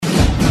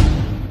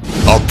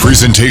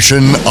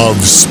presentation of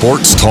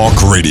Sports Talk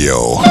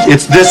Radio.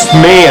 It's this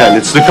man.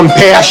 It's the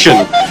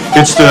compassion.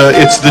 It's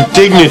the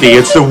dignity.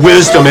 It's the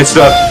wisdom. It's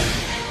the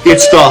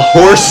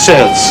horse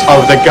sense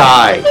of the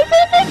guy.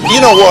 You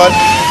know what?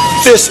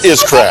 This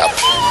is crap.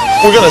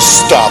 We're going to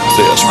stop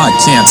this. I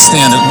can't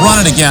stand it.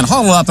 Run it again.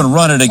 Huddle up and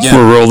run it again.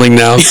 We're rolling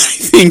now. I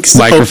think so.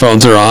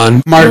 Microphones are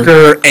on.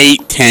 Marker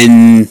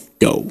 8-10,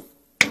 go.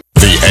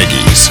 The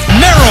Aggies.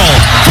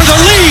 Merrill for the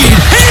lead.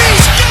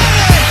 He's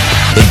got it!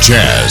 The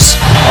Jazz.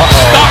 Stopped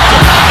him.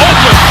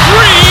 Open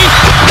three.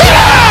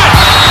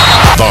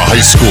 Yeah! The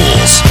high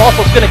schools.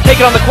 Waffle's going to take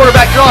it on the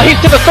quarterback draw. He's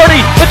to the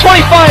 30, the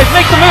 25,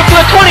 makes the move to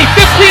the 20,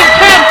 15,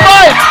 10,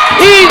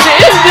 5. He's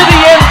into the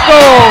end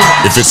zone.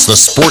 If it's the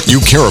sport you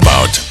care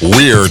about,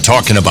 we're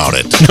talking about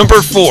it.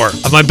 Number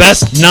 4 of my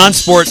best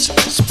non-sports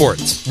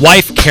sports.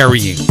 Wife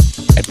carrying.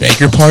 I beg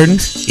your pardon?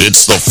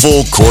 It's the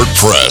Full Court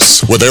Press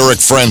with Eric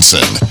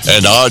Franson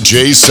and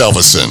Ajay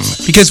Salvesen.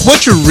 Because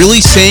what you're really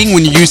saying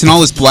when you're using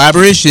all this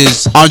blabberish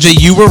is, Ajay,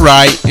 you were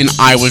right and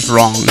I was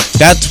wrong.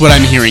 That's what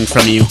I'm hearing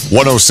from you.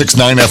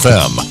 106.9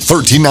 FM,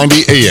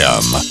 1390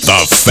 AM,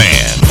 The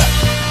Fan.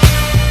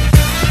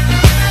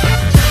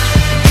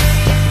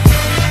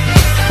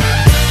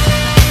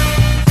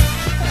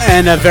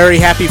 And a very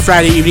happy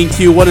Friday evening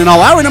to you, one and all.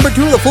 Hour number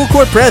 2 of the Full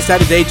Court Press.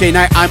 That is AJ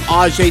Knight. I'm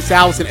Ajay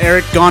Salvesen.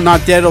 Eric, gone,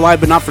 not dead, alive,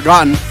 but not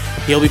forgotten.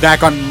 He'll be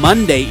back on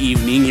Monday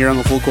evening here on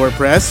the Full Court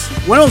Press.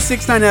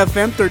 106.9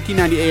 FM,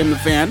 1390 AM The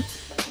Fan.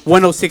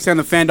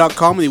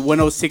 106.9thefan.com and the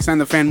 106.9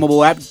 The Fan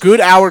mobile app.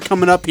 Good hour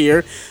coming up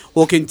here.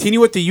 We'll continue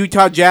with the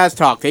Utah Jazz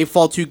talk. They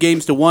fall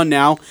 2-1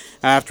 now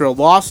after a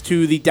loss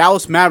to the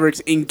Dallas Mavericks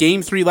in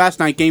Game 3 last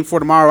night, Game 4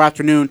 tomorrow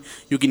afternoon.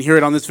 You can hear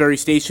it on this very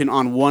station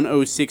on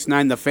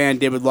 106.9 The Fan.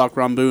 David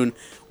Locke-Ramboon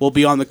will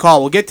be on the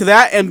call. We'll get to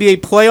that. NBA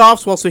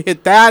playoffs, we'll also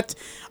hit that.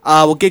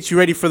 We'll get you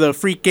ready for the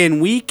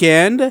freaking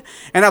weekend.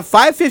 And at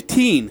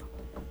 5:15,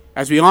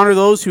 as we honor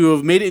those who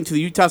have made it into the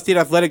Utah State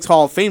Athletics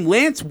Hall of Fame,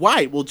 Lance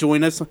White will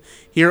join us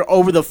here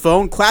over the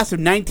phone. Class of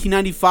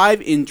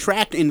 1995 in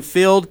track and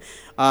field.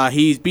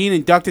 He's being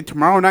inducted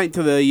tomorrow night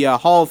into the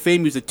Hall of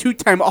Fame. He was a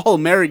 2-time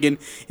All-American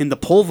in the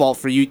pole vault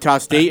for Utah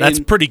State.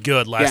 That's pretty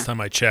good last time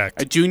I checked.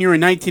 A junior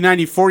in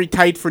 1994, he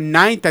tied for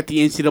 9th at the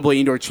NCAA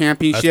Indoor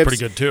Championships. That's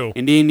pretty good, too.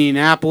 In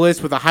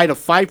Indianapolis with a height of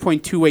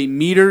 5.28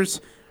 meters.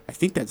 I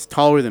think that's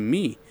taller than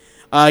me.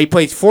 He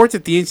plays 4th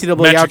at the NCAA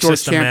Metric Outdoor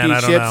system,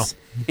 Championships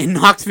in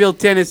Knoxville,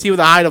 Tennessee with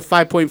a height of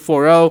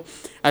 5.40.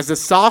 As a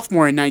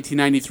sophomore in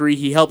 1993,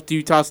 he helped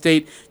Utah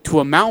State to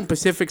a Mountain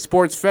Pacific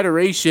Sports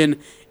Federation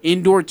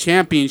Indoor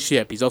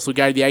Championship. He's also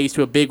guided the Aggies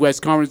to a Big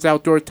West Conference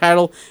Outdoor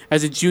title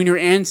as a junior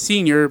and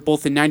senior,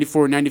 both in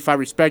 94 and 95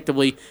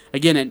 respectively.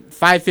 Again, at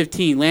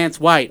 5:15, Lance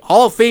White,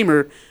 Hall of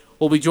Famer,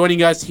 will be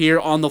joining us here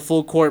on the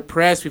Full Court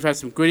Press. We've had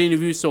some good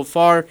interviews so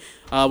far.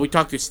 We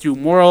talked to Stu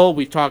Morrill.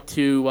 We talked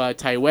to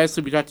Ty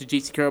Wesley. We talked to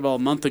J.C. Carabell a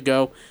month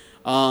ago.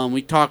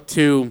 We talked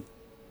to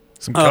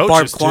some coaches,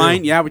 Barb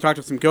Klein. too. Yeah, we talked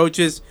to some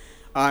coaches.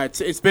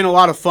 It's been a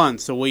lot of fun,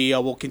 so we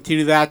will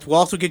continue that. We'll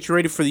also get you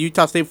ready for the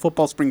Utah State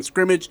football spring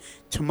scrimmage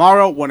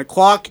tomorrow, 1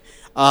 o'clock.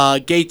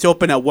 Gates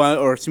open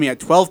at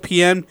 12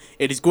 p.m.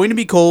 It is going to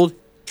be cold.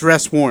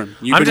 Dress warm.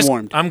 You've been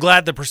warmed. I'm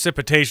glad the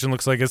precipitation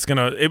looks like it's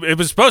gonna. It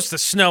was supposed to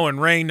snow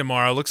and rain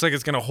tomorrow. Looks like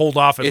it's gonna hold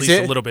off at least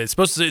a little bit. It's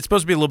supposed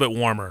to be a little bit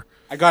warmer.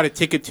 I got a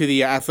ticket to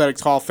the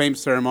Athletics Hall of Fame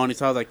ceremony,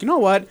 so I was like, you know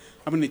what?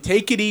 I'm gonna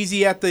take it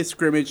easy at the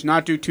scrimmage,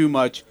 not do too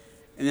much,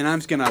 and then I'm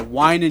just gonna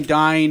wine and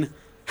dine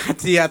at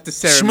the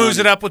ceremony. Schmooze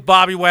it up with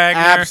Bobby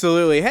Wagner.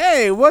 Absolutely.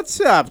 Hey,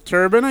 what's up,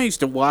 Turbin? I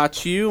used to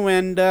watch you,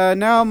 and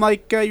now I'm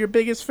like your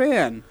biggest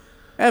fan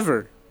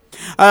ever.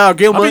 I'll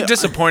be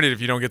disappointed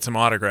if you don't get some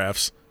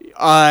autographs.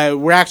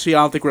 We're actually, I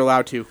don't think we're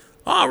allowed to.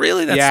 Oh,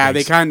 really? That's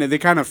nice. they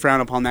kind of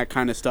frown upon that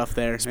kind of stuff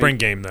there. Spring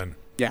game then.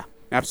 Yeah,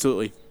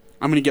 absolutely.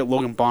 I'm gonna get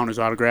Logan Bonner's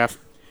autograph.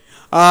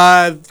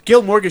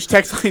 Guild Mortgage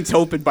text line's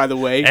open, by the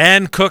way.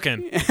 And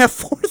cooking.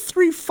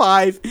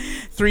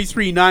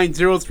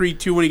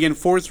 435-339-0321. Again,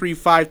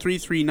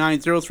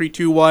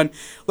 435-339-0321.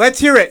 Let's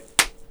hear it.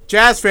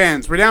 Jazz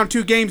fans, we're down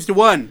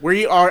 2-1.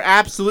 We are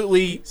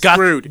absolutely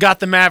screwed. Got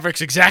the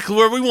Mavericks exactly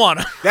where we want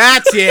them.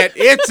 That's it.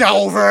 It's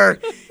over.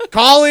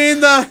 Call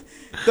in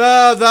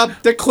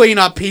the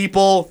cleanup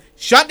people.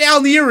 Shut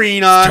down the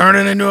arena. Turn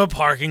it into a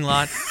parking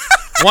lot.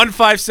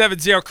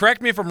 1570.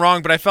 Correct me if I'm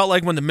wrong, but I felt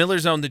like when the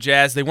Millers owned the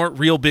Jazz, they weren't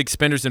real big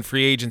spenders in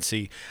free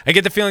agency. I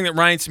get the feeling that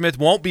Ryan Smith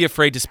won't be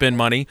afraid to spend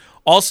money.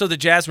 Also, the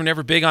Jazz were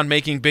never big on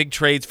making big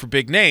trades for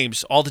big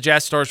names. All the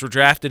Jazz stars were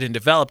drafted and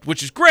developed,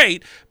 which is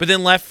great, but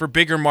then left for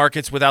bigger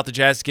markets without the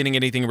Jazz getting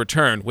anything in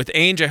return. With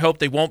Ainge, I hope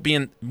they won't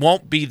be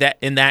that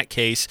in that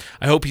case.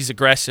 I hope he's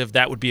aggressive.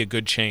 That would be a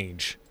good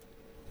change.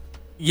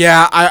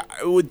 Yeah,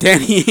 with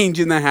Danny Ainge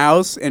in the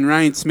house and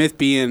Ryan Smith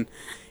being.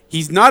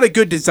 He's not a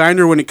good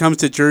designer when it comes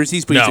to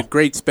jerseys, but he's a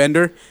great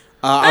spender.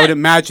 I would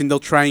imagine they'll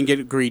try and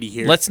get greedy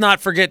here. Let's not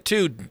forget,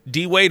 too,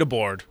 D-Wade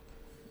aboard.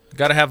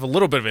 Got to have a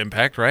little bit of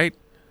impact, right?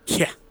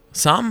 Yeah.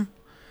 Some?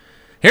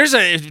 Here's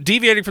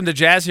deviating from the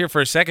Jazz here for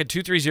a second,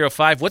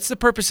 2305. What's the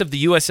purpose of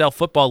the USL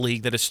Football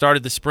League that has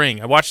started this spring?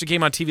 I watched the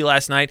game on TV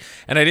last night,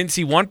 and I didn't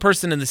see one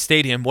person in the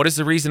stadium. What is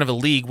the reason of a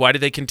league? Why do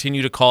they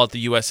continue to call it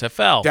the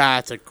USFL?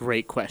 That's a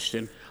great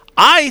question.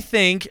 I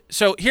think,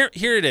 so here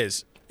it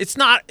is.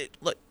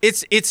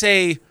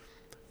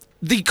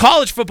 The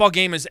college football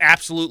game is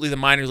absolutely the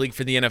minor league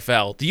for the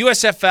NFL. The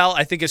USFL,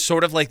 I think, is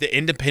sort of like the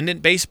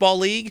independent baseball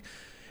league.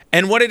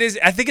 And what it is,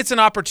 I think it's an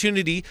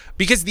opportunity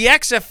because the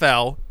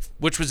XFL,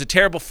 which was a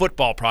terrible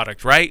football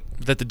product, right?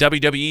 That the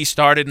WWE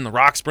started and The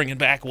Rock's bringing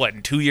back,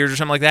 in 2 years or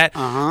something like that?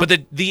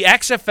 But the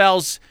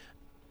XFL's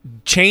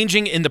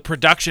changing in the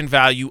production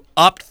value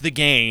upped the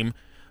game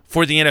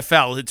for the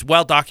NFL. It's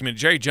well documented.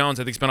 Jerry Jones,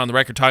 I think, has been on the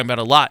record talking about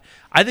it a lot.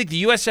 I think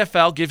the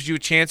USFL gives you a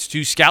chance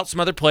to scout some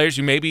other players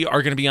who maybe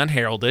are going to be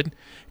unheralded.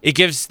 It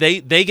gives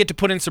they get to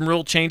put in some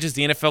rule changes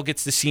the NFL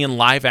gets to see in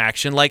live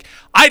action. Like,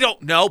 I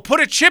don't know, put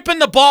a chip in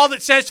the ball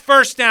that says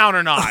first down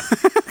or not.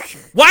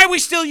 Why are we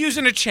still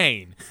using a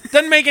chain?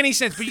 Doesn't make any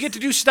sense. But you get to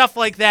do stuff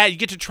like that. You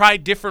get to try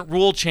different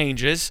rule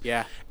changes.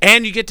 Yeah.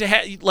 And you get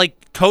to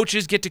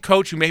coaches get to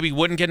coach who maybe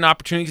wouldn't get an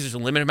opportunity because there's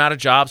a limited amount of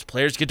jobs.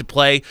 Players get to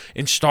play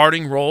in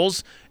starting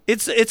roles.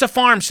 It's a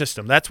farm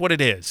system. That's what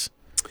it is.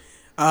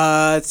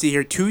 Let's see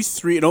here.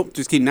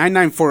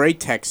 9948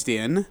 text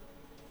in.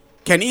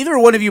 Can either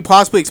one of you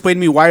possibly explain to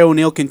me why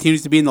O'Neal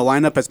continues to be in the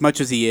lineup as much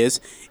as he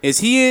is? If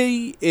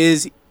he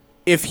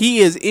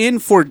is in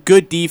for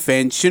good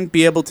defense, shouldn't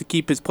be able to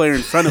keep his player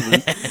in front of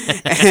him.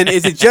 And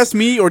is it just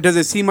me, or does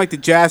it seem like the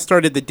Jazz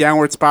started the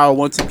downward spiral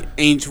once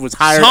Ainge was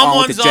hired on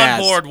with the Jazz?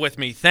 Someone's on board with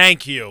me.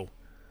 Thank you.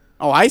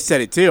 Oh, I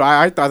said it too.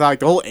 I thought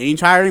like the whole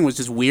Ainge hiring was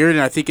just weird,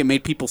 and I think it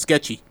made people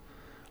sketchy.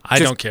 I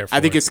don't care for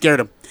I think it scared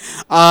him.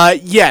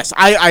 Yes,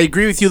 I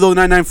agree with you, though,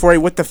 9948.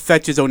 What the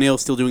fetch is O'Neal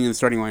still doing in the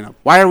starting lineup?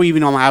 Why are we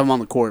even on have him on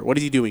the court? What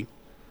is he doing?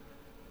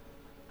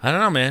 I don't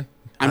know, man.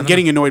 I'm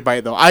getting annoyed by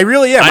it, though. I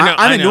really am.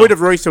 I'm annoyed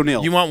of Royce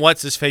O'Neal. You want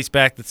what's-his-face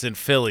back that's in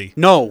Philly?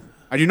 No,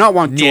 I do not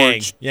want Niang.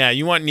 George. Yeah,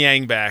 you want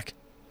Niang back.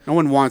 No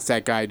one wants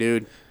that guy,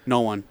 dude. No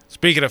one.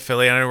 Speaking of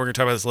Philly, I know we're going to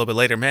talk about this a little bit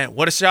later. Man,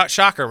 what a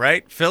shocker,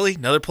 right? Philly,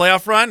 another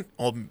playoff run?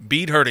 Oh,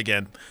 beat hurt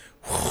again.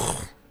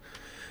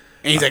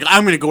 And he's like,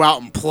 I'm going to go out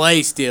and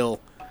play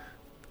still.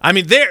 I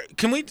mean,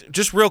 can we,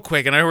 just real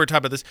quick, and I know we're talking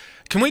about this,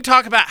 can we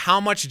talk about how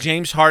much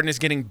James Harden is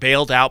getting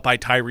bailed out by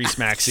Tyrese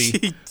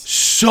Maxey?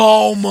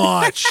 So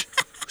much.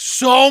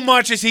 So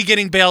much is he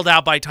getting bailed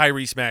out by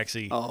Tyrese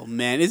Maxey. Oh,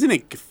 man. Isn't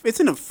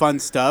it fun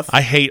stuff?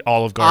 I hate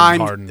Olive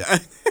Garden Harden.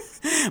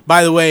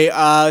 By the way,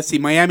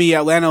 Miami,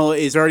 Atlanta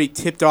is already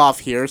tipped off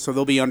here, so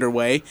they'll be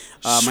underway.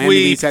 Miami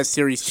leads that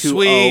series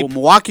 2-0.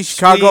 Milwaukee,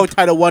 Chicago,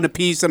 title 1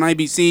 apiece on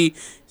IBC,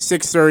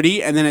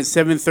 6:30, and then at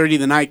 7:30,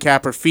 the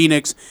nightcapper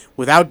Phoenix,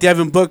 without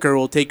Devin Booker,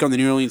 will take on the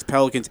New Orleans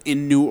Pelicans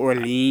in New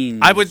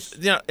Orleans. I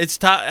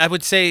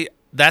would say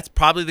that's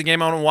probably the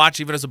game I want to watch,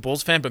 even as a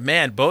Bulls fan. But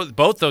man,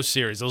 both those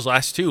series, those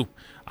last two,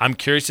 I'm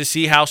curious to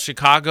see how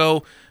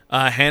Chicago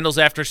handles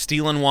after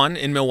stealing one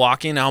in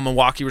Milwaukee, and how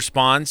Milwaukee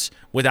responds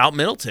without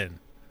Middleton.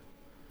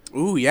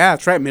 Ooh, yeah,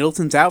 that's right.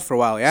 Middleton's out for a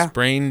while, yeah.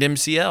 Sprained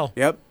MCL.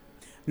 Yep.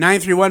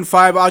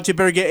 9315, Ajay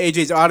better get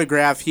AJ's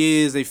autograph.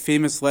 He is a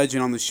famous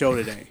legend on the show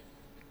today.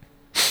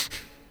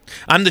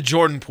 I'm the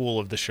Jordan Poole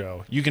of the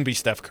show. You can be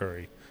Steph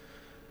Curry.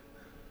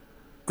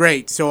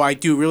 Great. So I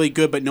do really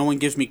good, but no one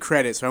gives me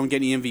credit, so I don't get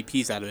any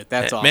MVPs out of it.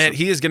 That's awesome. Man,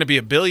 he is going to be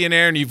a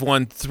billionaire, and you've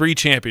won 3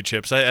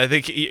 championships. I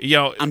think,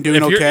 I'm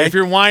doing okay. If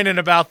you're whining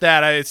about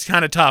that, it's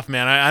kind of tough,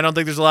 man. I don't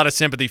think there's a lot of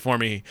sympathy for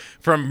me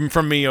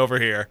from me over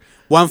here.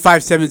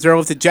 1570.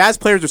 If the Jazz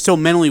players are so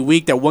mentally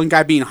weak that one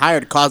guy being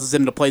hired causes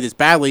them to play this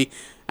badly,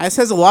 that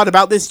says a lot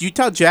about this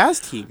Utah Jazz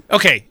team.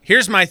 Okay,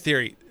 here's my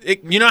theory.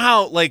 You know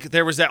how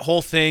there was that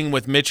whole thing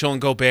with Mitchell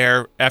and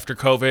Gobert after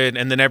COVID,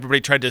 and then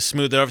everybody tried to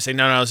smooth it over, say,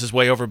 no, this is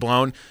way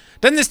overblown.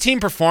 Doesn't this team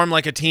perform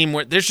like a team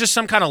where there's just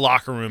some kind of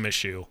locker room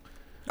issue?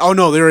 Oh,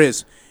 no, there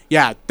is.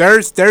 Yeah,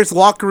 there's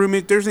locker room,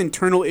 there's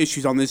internal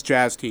issues on this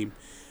Jazz team.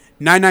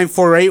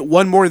 9948,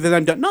 one more than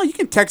I'm done. No, you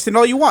can text in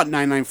all you want,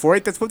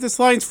 9948. That's what this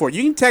line's for.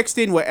 You can text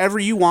in whatever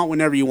you want,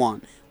 whenever you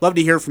want. Love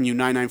to hear from you,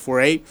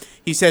 9948.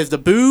 He says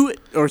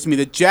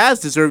the Jazz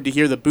deserved to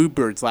hear the Boo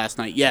Birds last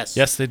night. Yes.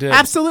 Yes, they did.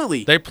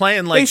 Absolutely. They're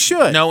playing they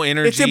should. No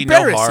energy, it's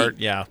embarrassing. No heart.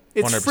 Yeah, 100%.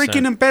 It's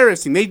freaking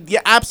embarrassing. They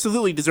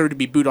absolutely deserve to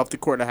be booed off the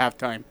court at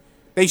halftime.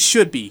 They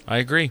should be. I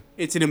agree.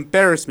 It's an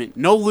embarrassment.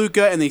 No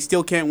Luka, and they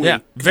still can't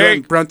win. Yeah,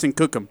 Brunson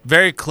cook them.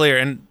 Very clear,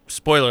 and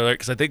spoiler alert,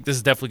 because I think this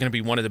is definitely going to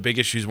be one of the big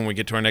issues when we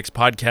get to our next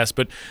podcast.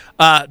 But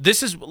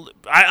this is,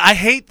 I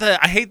hate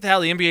how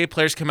the NBA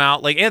players come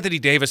out. Like Anthony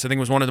Davis, I think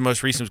was one of the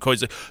most recent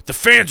quotes. The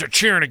fans are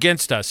cheering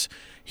against us.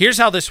 Here's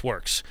how this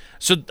works.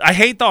 So I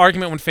hate the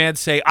argument when fans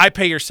say, "I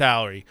pay your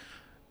salary."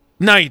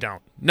 No, you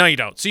don't. No, you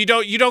don't. So you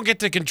don't get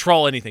to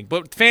control anything.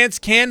 But fans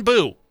can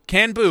boo.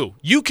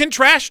 You can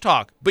trash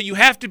talk, but you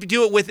have to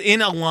do it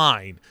within a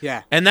line.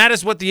 Yeah. And that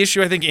is what the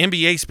issue I think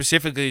NBA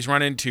specifically has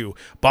run into.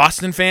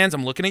 Boston fans,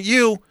 I'm looking at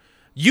you.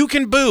 You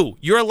can boo.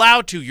 You're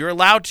allowed to. You're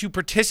allowed to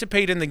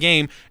participate in the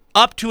game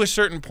up to a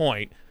certain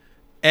point.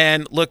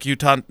 And look,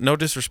 Utah, no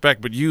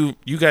disrespect, but you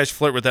guys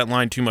flirt with that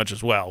line too much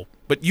as well.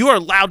 But you are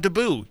allowed to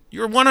boo.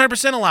 You're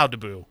 100% allowed to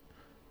boo.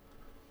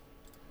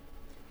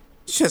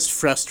 It's just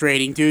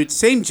frustrating, dude.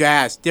 Same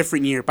Jazz,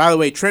 different year. By the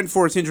way, Trent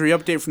Forrest injury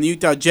update from the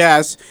Utah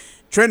Jazz.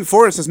 Trent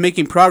Forrest is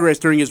making progress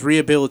during his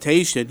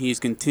rehabilitation. He's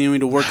continuing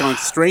to work on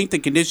strength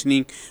and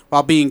conditioning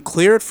while being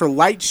cleared for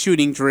light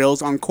shooting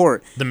drills on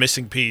court. The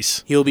missing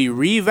piece. He'll be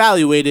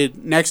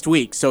reevaluated next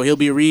week, so he'll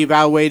be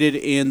reevaluated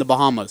in the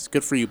Bahamas.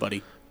 Good for you,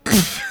 buddy.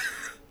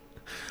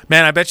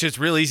 Man, I bet you it's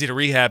real easy to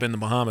rehab in the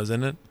Bahamas,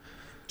 isn't it?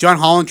 John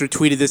Hollinger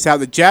tweeted this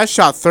out. The Jazz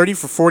shot 30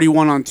 for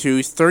 41 on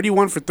twos,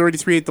 31 for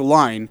 33 at the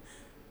line,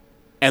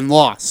 and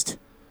lost.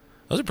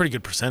 Those are pretty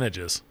good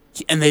percentages.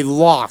 And they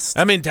lost.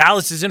 I mean,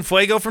 Dallas is in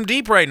fuego from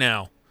deep right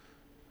now.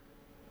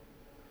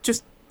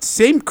 Just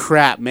same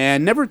crap,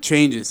 man. Never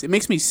changes. It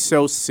makes me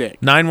so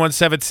sick.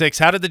 9176.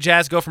 How did the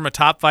Jazz go from a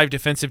top 5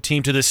 defensive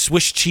team to this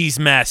Swiss cheese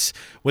mess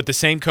with the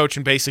same coach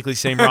and basically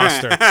same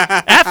roster?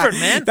 Effort,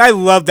 man. I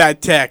love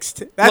that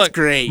text. That's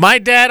great. My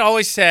dad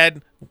always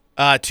said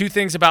 2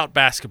 things about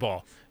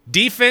basketball.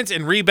 Defense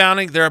and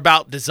rebounding, they're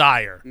about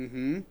desire.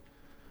 Mm-hmm.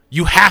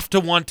 You have to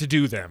want to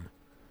do them.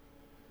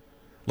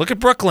 Look at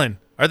Brooklyn.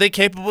 Are they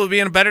capable of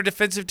being a better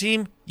defensive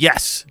team?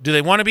 Yes. Do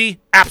they want to be?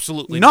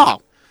 Absolutely not.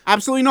 No,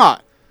 absolutely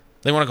not.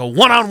 They want to go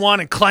one-on-one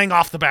and clang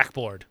off the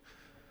backboard.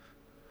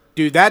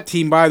 Dude, that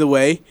team, by the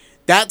way,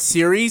 that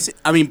series,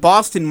 I mean,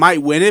 Boston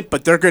might win it,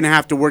 but they're going to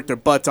have to work their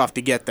butts off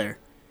to get there.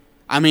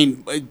 I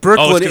mean,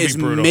 Brooklyn is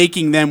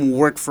making them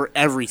work for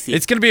everything.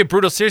 It's going to be a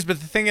brutal series,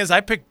 but the thing is,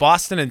 I picked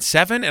Boston in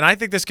 7, and I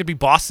think this could be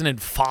Boston in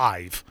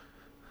 5.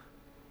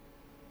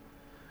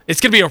 It's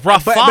going to be a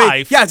rough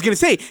 5. Yeah, I was going to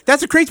say,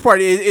 that's the crazy part.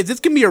 Is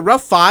this going to be a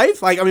rough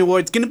 5? Like, I mean, well,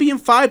 it's going to be in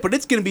 5, but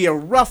it's going to be a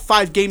rough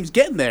 5 games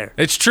getting there.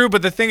 It's true,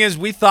 but the thing is,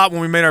 we thought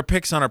when we made our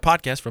picks on our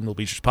podcast, from the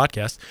Bleachers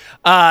Podcast,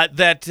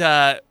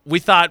 that we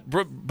thought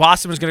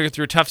Boston was going to go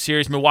through a tough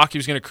series. Milwaukee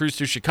was going to cruise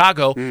through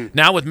Chicago.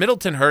 Now with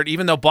Middleton hurt,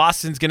 even though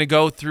Boston's going to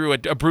go through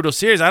a brutal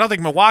series, I don't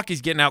think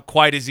Milwaukee's getting out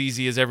quite as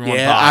easy as everyone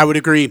thought. Yeah, I would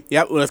agree.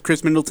 Yep, with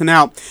Chris Middleton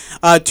out.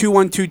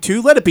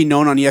 2122, let it be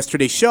known on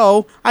yesterday's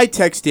show, I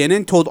texted in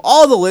and told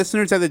all the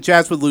listeners that the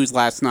Jazz would lose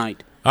last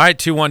night. All right,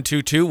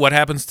 2122, what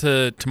happens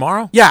to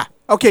tomorrow? Yeah,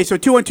 okay, so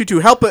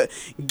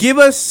 2122, give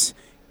us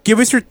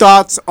your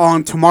thoughts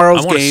on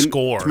tomorrow's game.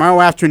 Score. Tomorrow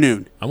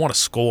afternoon. I want a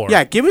score.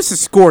 Yeah, give us a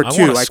score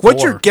too. Like, score.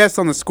 what's your guess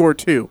on the score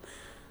too?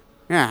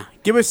 Yeah,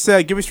 give us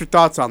your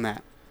thoughts on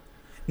that.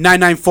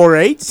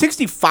 9948.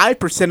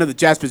 65% of the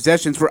Jazz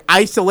possessions were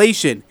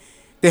isolation.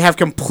 They have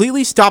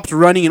completely stopped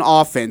running an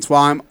offense.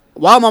 While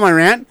I'm on my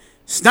rant,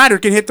 Snyder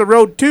can hit the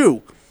road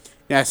too.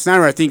 Yeah,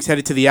 Snyder I think is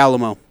headed to the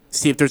Alamo.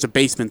 See if there's a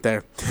basement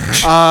there.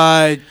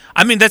 I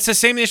mean, that's the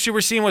same issue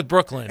we're seeing with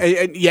Brooklyn.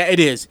 Yeah,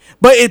 it is.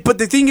 But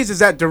the thing is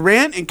that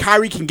Durant and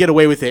Kyrie can get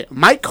away with it.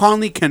 Mike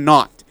Conley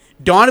cannot.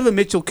 Donovan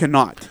Mitchell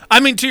cannot. I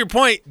mean, to your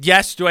point,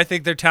 yes, do I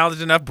think they're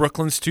talented enough?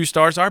 Brooklyn's 2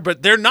 stars are,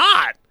 but they're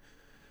not.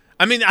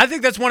 I mean, I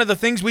think that's one of the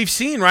things we've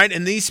seen, right,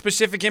 in these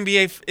specific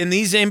NBA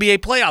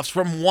playoffs,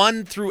 from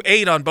 1 through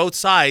 8 on both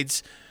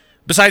sides.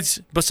 Besides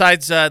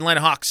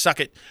Atlanta Hawks, suck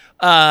it.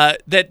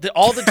 That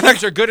all the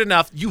teams are good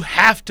enough. You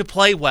have to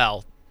play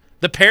well.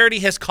 The parity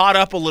has caught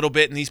up a little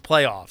bit in these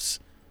playoffs.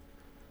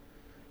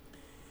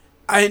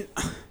 I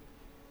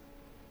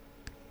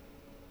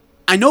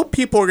know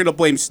people are going to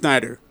blame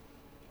Snyder,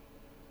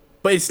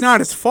 but it's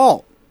not his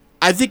fault.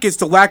 I think it's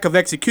the lack of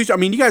execution. I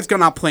mean, you guys got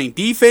not playing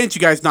defense.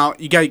 You guys not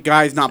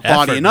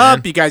bodying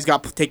up. You guys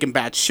got taking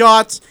bad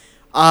shots.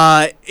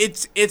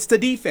 It's the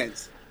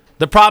defense.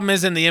 The problem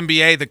is in the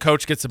NBA, the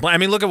coach gets the blame. I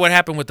mean, look at what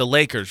happened with the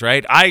Lakers,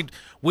 right?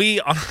 We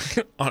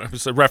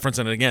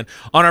referencing it again,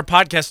 on our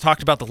podcast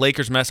talked about the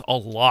Lakers mess a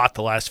lot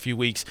the last few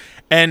weeks.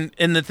 And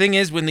the thing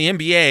is, when the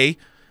NBA,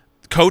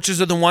 coaches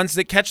are the ones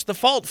that catch the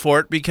fault for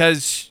it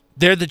because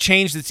they're the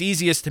change that's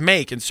easiest to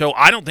make. And so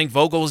I don't think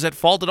Vogel is at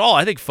fault at all.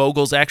 I think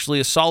Vogel's actually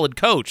a solid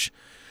coach.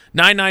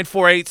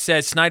 9948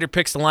 says Snyder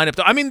picks the lineup.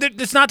 I mean,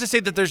 it's not to say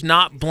that there's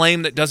not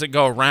blame that doesn't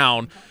go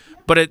around.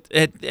 But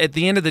at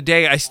the end of the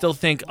day, I still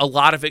think a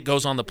lot of it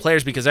goes on the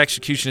players because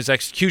execution is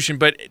execution.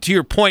 But to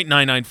your point,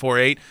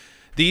 9948,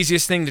 the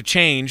easiest thing to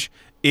change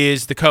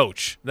is the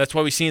coach. That's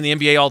what we see in the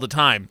NBA all the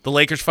time. The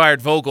Lakers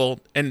fired Vogel,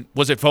 and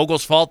was it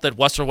Vogel's fault that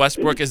Russell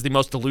Westbrook is the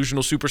most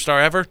delusional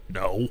superstar ever?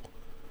 No.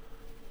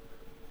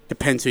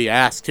 Depends who you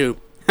ask, too.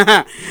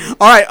 All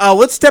right,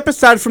 let's step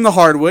aside from the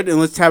hardwood, and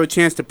let's have a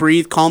chance to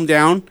breathe, calm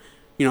down,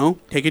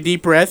 take a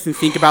deep breath and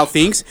think about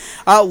things.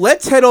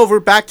 Let's head over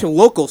back to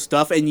local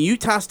stuff and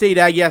Utah State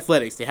Aggie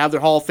Athletics. They have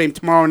their Hall of Fame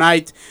tomorrow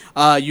night.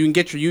 You can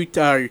get your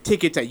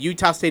tickets at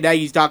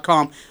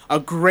UtahStateAggies.com. A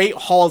great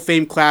Hall of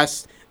Fame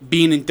class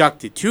being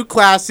inducted. 2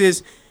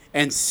 classes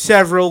and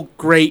several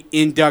great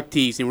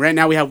inductees. And right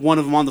now we have one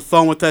of them on the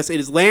phone with us. It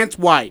is Lance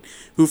White,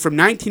 who from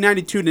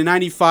 1992 to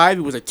 95,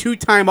 he was a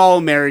 2-time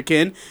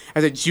All-American.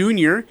 As a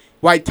junior,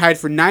 White tied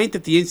for 9th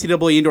at the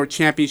NCAA Indoor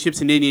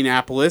Championships in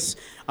Indianapolis.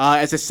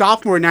 As a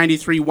sophomore in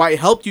 93, White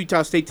helped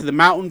Utah State to the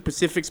Mountain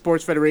Pacific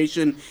Sports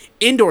Federation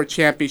Indoor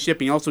Championship,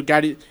 and he also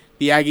guided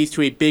the Aggies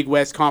to a Big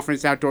West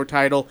Conference outdoor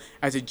title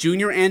as a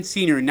junior and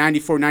senior in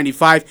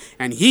 94-95,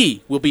 and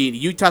he will be a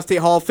Utah State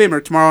Hall of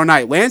Famer tomorrow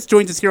night. Lance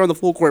joins us here on the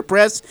Full Court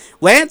Press.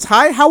 Lance,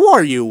 hi, how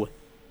are you?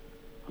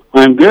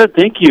 I'm good,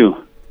 thank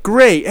you.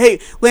 Great. Hey,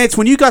 Lance,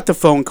 when you got the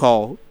phone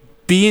call,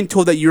 being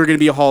told that you were going to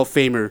be a Hall of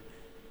Famer,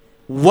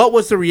 what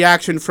was the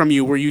reaction from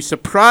you? Were you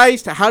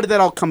surprised? How did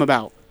that all come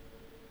about?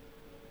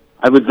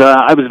 I was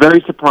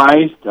very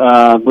surprised.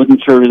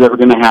 Wasn't sure it was ever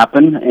going to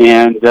happen,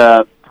 and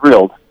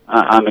thrilled.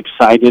 I'm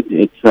excited.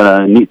 It's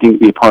a neat thing to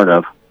be a part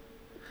of.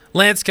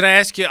 Lance, can I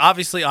ask you,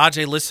 obviously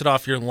Ajay listed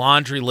off your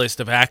laundry list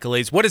of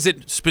accolades. What does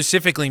it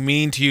specifically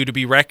mean to you to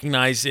be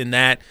recognized in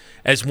that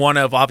as one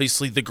of,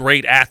 obviously, the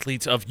great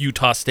athletes of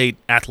Utah State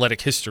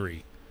athletic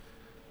history?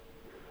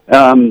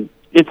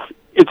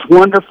 It's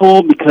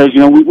wonderful because,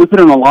 we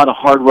put in a lot of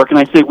hard work, and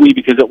I say we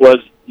because it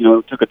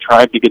took a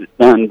tribe to get it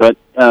done, but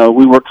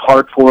we worked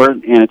hard for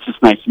it, and it's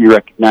just nice to be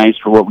recognized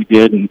for what we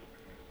did and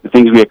the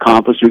things we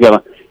accomplished. We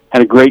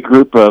had a great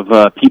group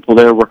of people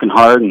there working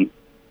hard and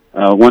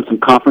won some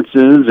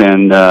conferences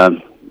and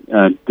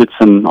did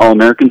some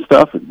All-American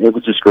stuff. It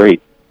was just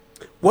great.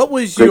 What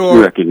was great to be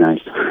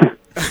recognized.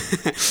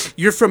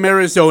 You're from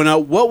Arizona.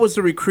 What was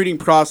the recruiting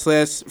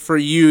process for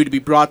you to be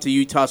brought to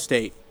Utah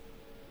State?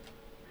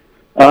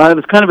 It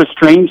was kind of a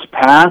strange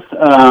path.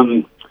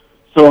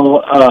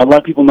 So a lot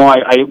of people know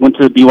I went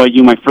to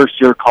BYU my first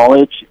year of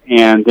college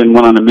and then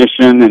went on a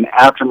mission. And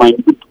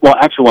while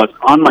I was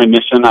on my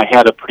mission, I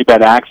had a pretty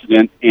bad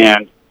accident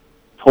and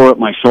tore up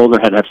my shoulder,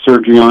 had to have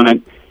surgery on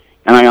it.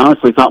 And I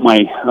honestly thought my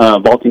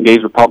vaulting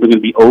days were probably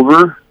going to be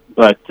over.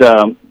 But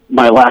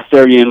my last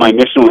area in my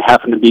mission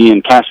happened to be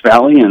in Cache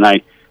Valley, and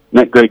I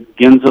met Greg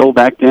Genzel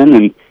back then,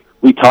 and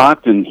we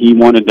talked, and he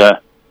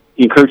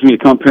encouraged me to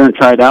come up here and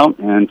try it out,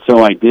 and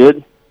so I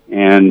did.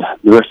 And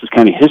the rest is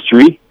kind of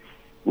history.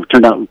 It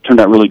turned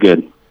out really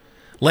good.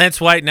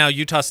 Lance White, now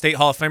Utah State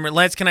Hall of Famer.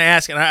 Lance, can I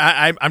ask, and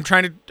I'm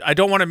trying to, I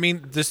don't want to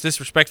mean this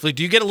disrespectfully,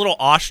 do you get a little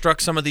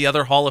awestruck some of the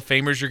other Hall of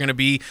Famers you're going to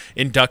be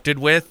inducted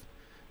with?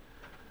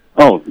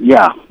 Oh,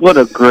 yeah. What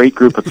a great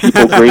group of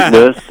people, great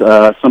list.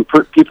 Some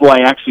people I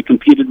actually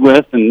competed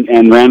with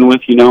and ran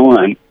with,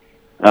 and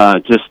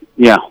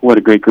what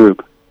a great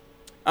group.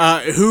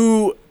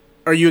 Who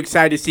are you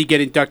excited to see get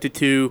inducted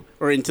to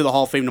or into the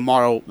Hall of Fame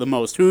tomorrow the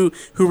most? Who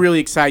really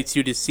excites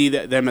you to see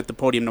them at the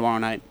podium tomorrow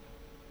night?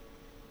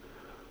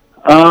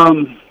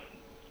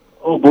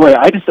 Oh boy,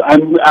 I'm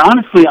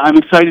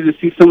excited to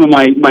see some of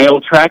my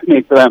old track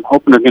mates that I'm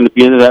hoping are going to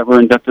be there that were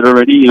inducted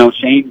already.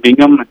 Shane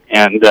Bingham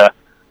and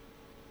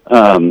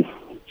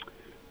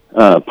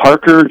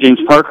James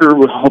Parker.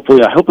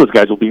 Hopefully, I hope those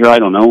guys will be here. I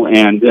don't know,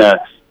 and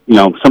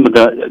some of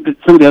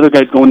the other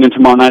guys going in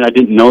tomorrow night I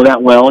didn't know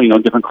that well.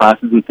 Different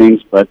classes and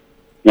things, but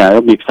yeah,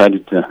 I'll be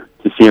excited to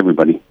see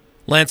everybody.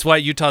 Lance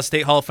White, Utah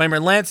State Hall of Famer.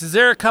 Lance, is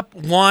there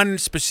one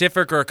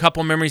specific or a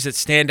couple memories that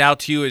stand out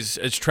to you as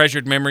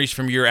treasured memories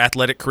from your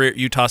athletic career at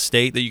Utah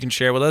State that you can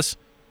share with us?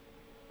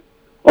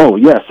 Oh,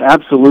 yes,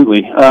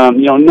 absolutely.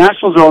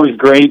 Nationals are always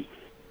great.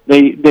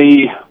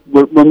 They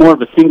were more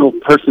of a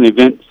single-person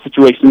event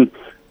situation,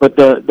 but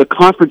the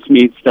conference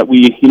meets that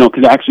we,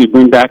 could actually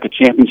bring back a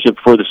championship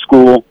for the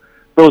school,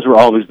 those were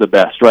always the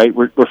best, right?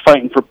 We're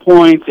fighting for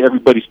points.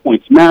 Everybody's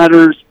points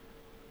matters.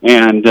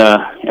 And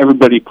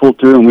everybody pulled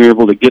through, and we were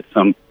able to get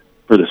some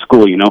for the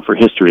school, for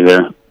history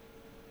there.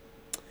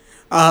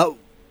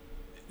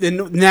 The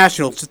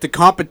Nationals, just the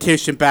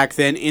competition back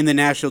then in the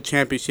national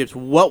championships,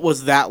 what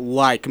was that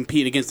like,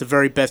 competing against the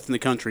very best in the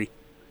country?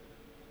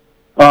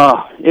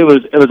 It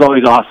was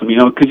always awesome,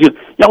 because you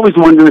always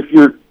wonder if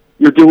you're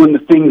doing the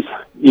things,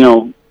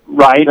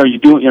 right. Are you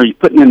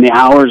putting in the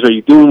hours? Are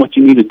you doing what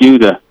you need to do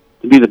to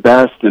be the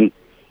best? And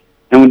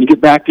when you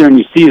get back there and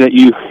you see that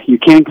you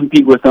can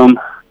compete with them,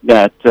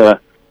 that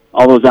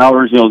all those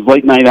hours, those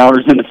late night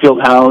hours in the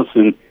field house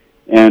and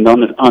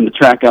on the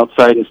track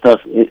outside and stuff,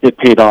 it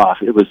paid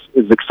off. It was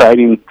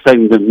exciting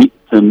to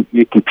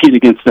compete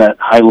against that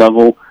high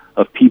level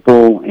of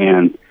people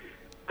and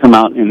come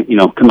out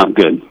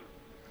good.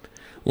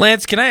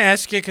 Lance, can I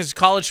ask you, because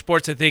college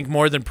sports, I think,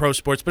 more than pro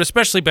sports, but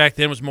especially back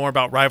then, was more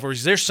about rivalries.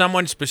 Is there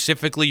someone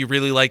specifically you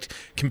really liked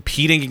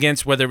competing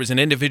against, whether it was an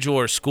individual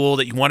or a school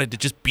that you wanted to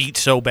just beat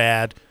so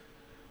bad?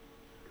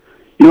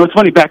 It's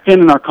funny, back then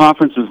in our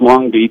conference was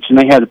Long Beach, and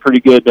they had a pretty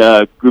good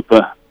group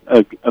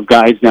of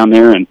guys down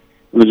there, and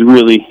it was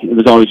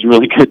always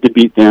really good to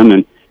beat them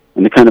and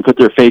to kind of put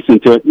their face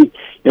into it.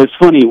 It's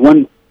funny,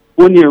 one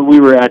year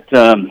we were at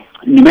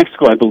New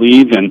Mexico, I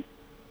believe, and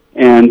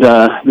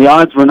the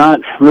odds were not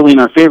really in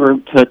our favor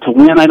to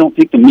win, I don't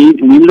think, the meet,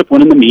 and we ended up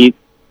winning the meet,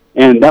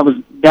 and that was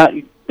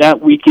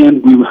that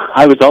weekend.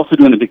 I was also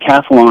doing a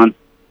decathlon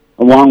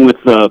along with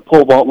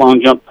pole vault,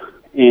 long jump,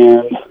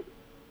 and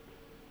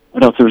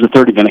what else? There was a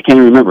third event. I can't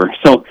even remember.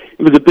 So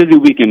it was a busy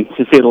weekend,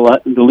 to say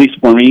the least,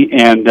 for me,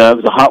 and it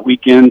was a hot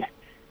weekend.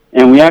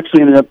 And we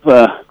actually ended up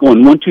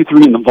going 1, 2,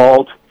 3 in the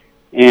vault,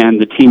 and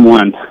the team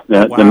won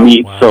the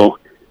meet. Wow. So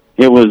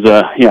it was,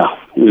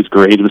 it was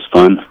great. It was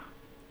fun.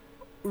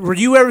 Were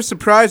you ever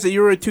surprised that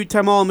you were a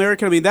two-time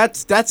All-American? I mean,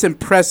 that's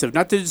impressive.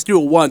 Not to just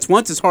do it once.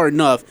 Once is hard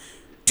enough.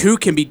 Two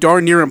can be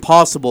darn near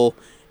impossible.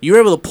 You were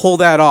able to pull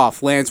that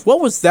off, Lance. What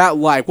was that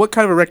like? What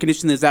kind of a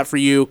recognition is that for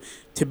you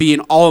to be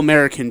an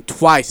All-American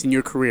twice in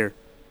your career?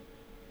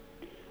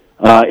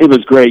 It was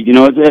great.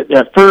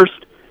 At first,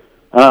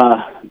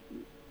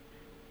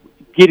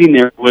 getting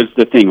there was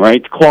the thing,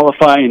 right? To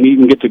qualify and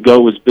even get to go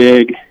was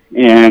big.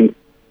 And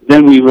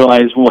then we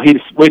realized, well, hey,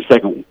 wait a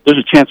second. There's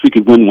a chance we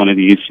could win one of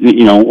these,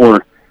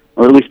 or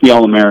at least be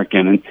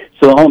All-American. And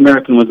so the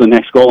All-American was the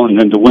next goal, and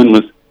then to win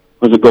was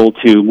a goal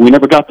too. We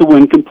never got the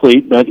win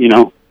complete, but,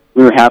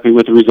 we were happy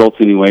with the results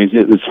anyways.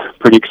 It was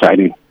pretty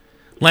exciting.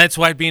 Lance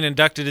White being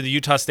inducted to the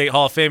Utah State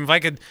Hall of Fame. If I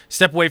could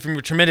step away from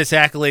your tremendous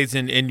accolades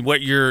and what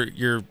your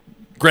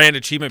grand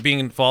achievement being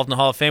involved in the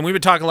Hall of Fame, we've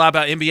been talking a lot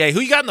about NBA. Who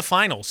you got in the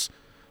finals?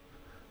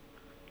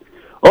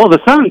 Oh, the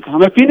Suns.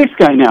 I'm a Phoenix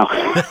guy now.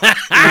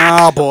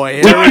 Oh, boy.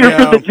 We cheer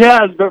for the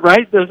Jazz, but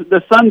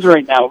the Suns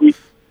right now.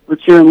 We're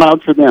cheering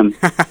loud for them.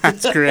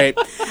 That's great.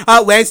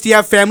 Lance, do you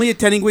have family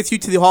attending with you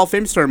to the Hall of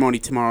Fame ceremony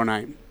tomorrow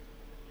night?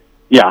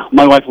 Yeah,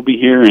 my wife will be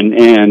here,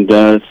 and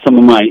some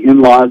of my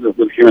in-laws that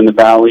live here in the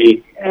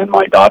Valley, and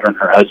my daughter and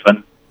her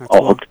husband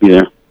all hope to be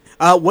there.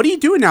 What are you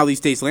doing now these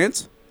days,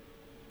 Lance?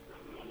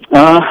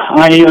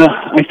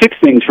 I fix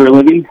things for a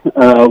living.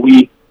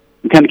 We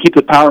kind of keep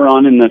the power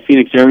on in the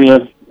Phoenix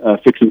area,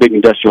 fixing big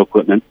industrial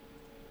equipment.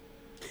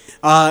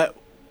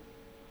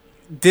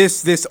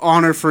 This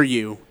honor for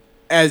you,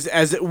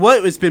 as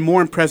what has been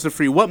more impressive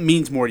for you? What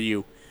means more to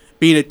you,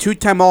 being a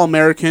two-time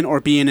All-American or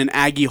being an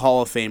Aggie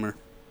Hall of Famer?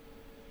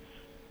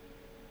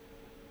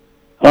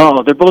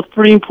 Oh, they're both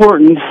pretty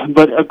important,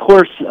 but of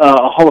course,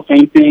 a Hall of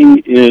Fame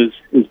thing is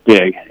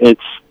big. It's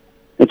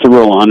a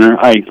real honor.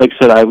 Like I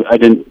said, I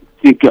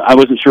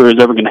wasn't sure it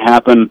was ever going to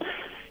happen.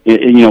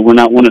 We're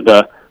not one of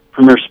the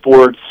premier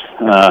sports,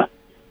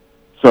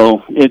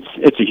 so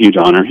it's a huge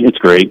honor. It's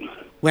great.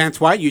 Lance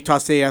White, Utah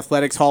State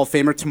Athletics Hall of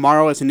Famer,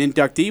 tomorrow as an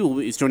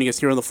inductee. He's joining us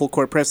here on the Full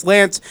Court Press.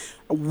 Lance,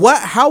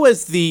 how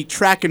has the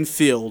track and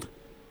field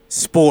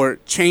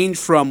sport changed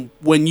from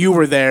when you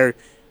were there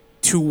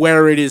to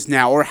where it is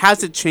now, or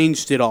has it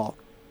changed at all?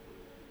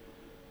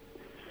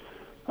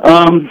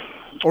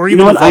 Or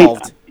even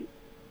evolved?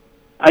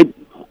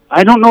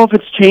 I don't know if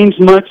it's changed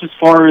much as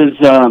far as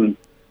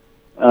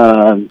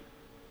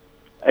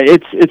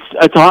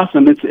it's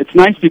awesome. It's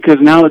nice because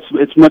now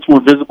it's much more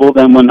visible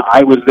than when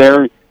I was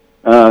there.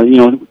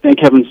 Thank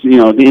heavens,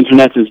 the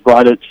internet has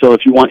brought it. So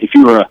if you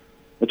were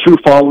a true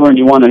follower and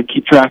you want to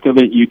keep track of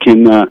it, you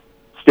can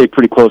stay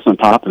pretty close on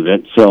top of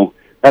it. So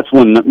that's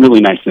one really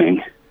nice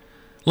thing.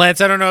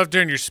 Lance, I don't know if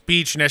during your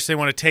speech you necessarily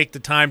want to take the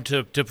time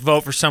to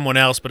vote for someone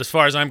else, but as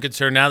far as I'm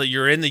concerned, now that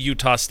you're in the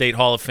Utah State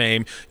Hall of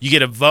Fame, you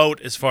get a vote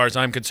as far as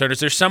I'm concerned. Is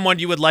there someone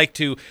you would like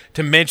to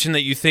mention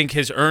that you think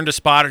has earned a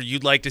spot, or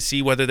you'd like to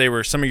see, whether they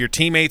were some of your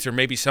teammates or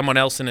maybe someone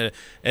else in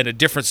a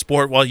different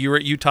sport while you were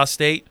at Utah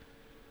State?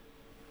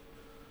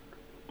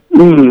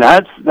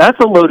 That's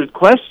a loaded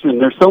question.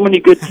 There's so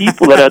many good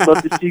people that I'd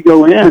love to see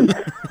go in.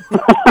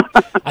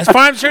 As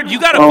far as I'm concerned,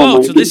 you got to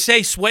vote, so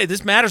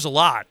this matters a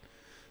lot.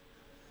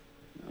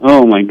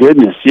 Oh my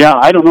goodness! Yeah,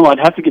 I don't know. I'd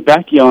have to get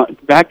back to you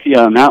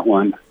on that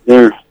one.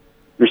 There's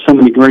so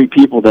many great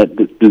people that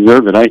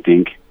deserve it, I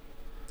think.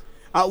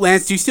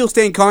 Lance, do you still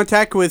stay in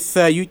contact with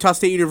Utah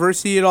State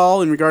University at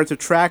all in regards to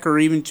track, or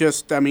even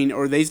just,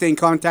 or they stay in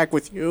contact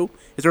with you?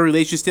 Is their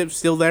relationship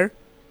still there?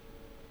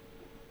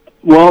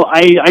 Well,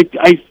 I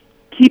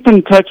keep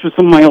in touch with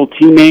some of my old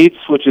teammates,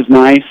 which is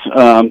nice.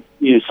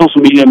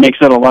 Social media makes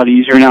that a lot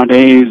easier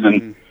nowadays,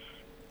 and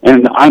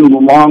I'm a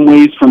long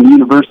ways from the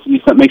university,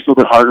 so that makes it a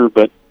little bit harder,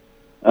 but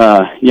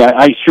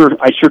I sure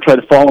try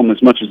to follow them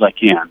as much as I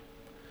can.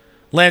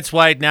 Lance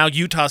White, now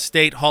Utah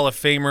State Hall of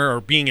Famer,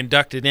 or being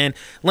inducted in.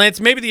 Lance,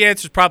 maybe the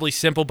answer is probably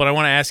simple, but I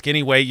want to ask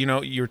anyway.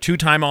 You're a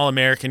two-time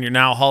All-American. You're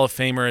now a Hall of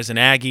Famer as an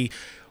Aggie.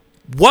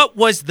 What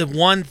was the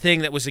one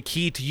thing that was a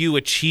key to you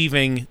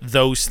achieving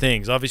those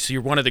things? Obviously,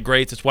 you're one of the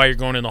greats. That's why you're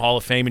going in the Hall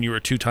of Fame, and you were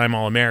a two-time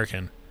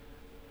All-American.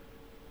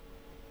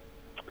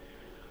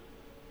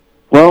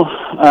 Well,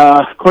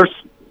 of course,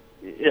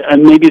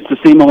 maybe it's the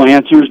same old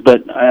answers,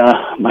 but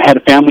I had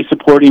a family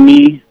supporting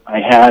me. I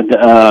had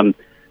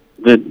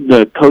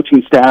the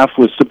coaching staff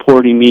was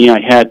supporting me. I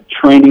had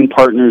training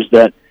partners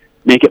that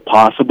make it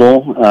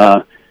possible.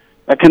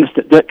 That kind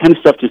of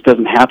stuff just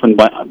doesn't happen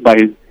by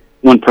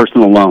one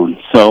person alone.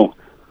 So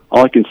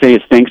all I can say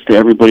is thanks to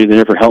everybody that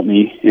ever helped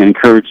me and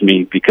encouraged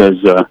me, because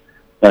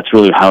that's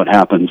really how it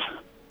happens.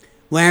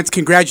 Lance,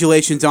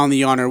 congratulations on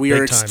the honor. We are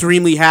time.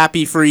 Extremely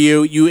happy for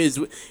you. You is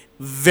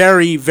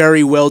very,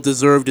 very well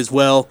deserved as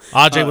well.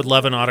 Ajay would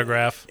love an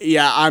autograph.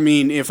 Yeah,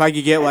 if I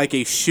could get like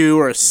a shoe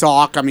or a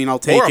sock, I'll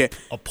take it.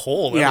 A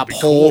pole. That would be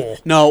pole. Cool.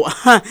 No,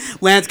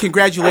 Lance,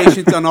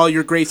 congratulations on all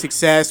your great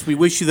success. We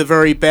wish you the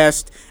very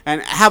best,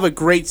 and have a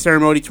great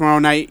ceremony tomorrow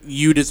night.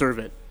 You deserve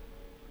it.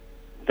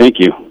 Thank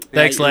you.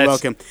 Thanks, Lance. You're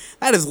welcome.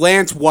 That is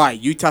Lance White,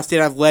 Utah State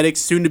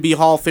Athletics, soon to be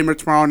Hall of Famer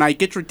tomorrow night.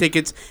 Get your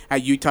tickets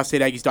at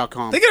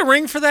UtahStateAggies.com. They get a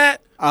ring for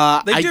that?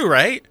 They do,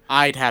 right?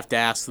 I'd have to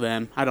ask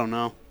them. I don't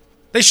know.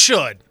 They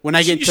should. When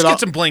I get you to should get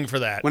some bling for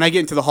that. When I get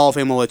into the Hall of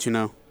Fame, I'll let you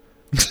know.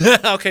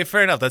 Okay,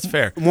 fair enough. That's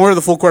fair. More of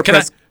the full court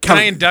press. Can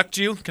I induct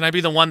you? Can I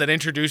be the one that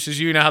introduces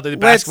you? You know how the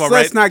basketball,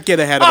 right? Let's not get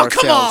ahead of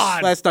ourselves. Come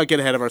on! Let's not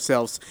get ahead of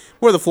ourselves.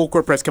 More of the full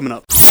court press coming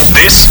up.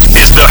 This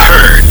is The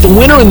Herd. The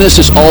winner in this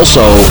is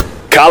also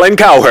Colin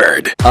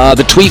Cowherd.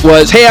 the tweet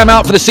was, "Hey, I'm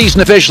out for the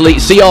season officially.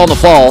 See y'all in the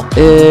fall."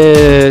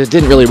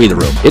 Didn't really read the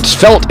room. It's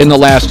felt in the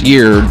last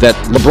year that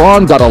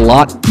LeBron got a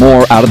lot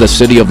more out of the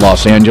city of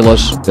Los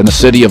Angeles than the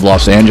city of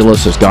Los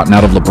Angeles has gotten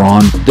out of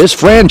LeBron. This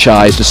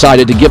franchise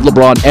decided to give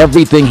LeBron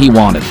everything he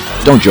wanted.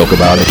 Don't joke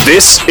about it.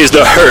 This is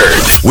The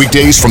Herd.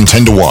 Weekdays from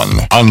 10 to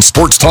 1 on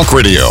Sports Talk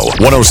Radio,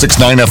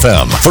 106.9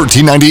 FM,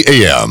 1390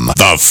 AM.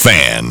 The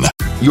Fan.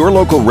 Your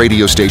local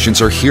radio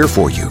stations are here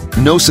for you.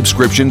 No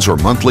subscriptions or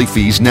monthly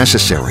fees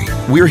necessary.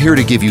 We're here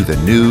to give you the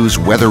news,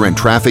 weather, and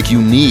traffic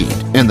you need,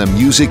 and the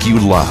music you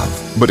love.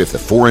 But if the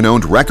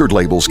foreign-owned record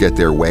labels get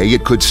their way,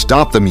 it could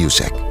stop the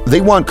music.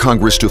 They want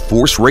Congress to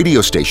force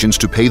radio stations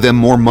to pay them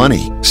more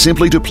money,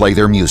 simply to play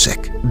their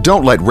music.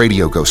 Don't let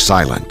radio go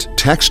silent.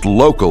 Text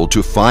LOCAL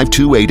to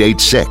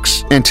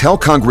 52886 and tell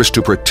Congress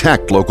to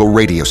protect local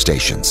radio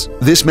stations.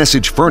 This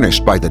message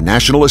furnished by the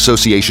National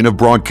Association of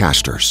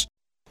Broadcasters.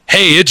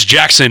 Hey, it's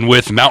Jackson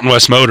with Mountain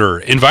West Motor,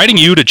 inviting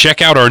you to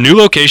check out our new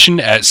location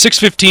at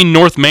 615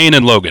 North Main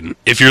in Logan.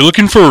 If you're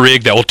looking for a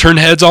rig that will turn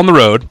heads on the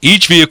road,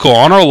 each vehicle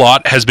on our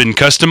lot has been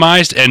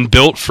customized and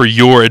built for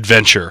your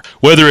adventure.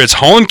 Whether it's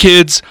hauling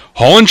kids,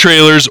 hauling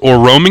trailers, or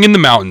roaming in the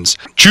mountains,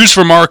 choose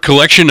from our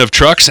collection of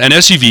trucks and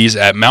SUVs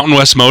at Mountain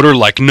West Motor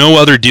like no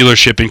other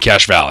dealership in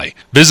Cache Valley.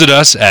 Visit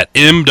us at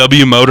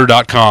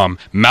mwmotor.com.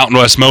 Mountain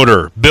West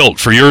Motor, built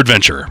for your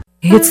adventure.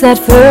 It's that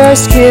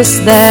first kiss,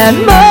 that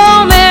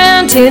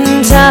moment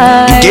in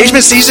time.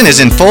 Engagement season is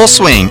in full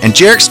swing, and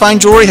Jarek's Fine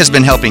Jewelry has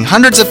been helping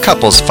hundreds of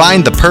couples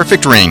find the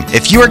perfect ring.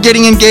 If you are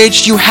getting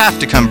engaged, you have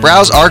to come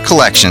browse our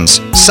collections.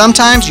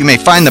 Sometimes you may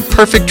find the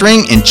perfect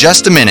ring in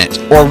just a minute,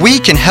 or we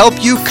can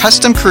help you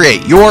custom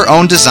create your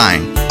own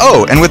design.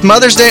 Oh, and with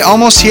Mother's Day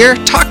almost here,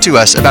 talk to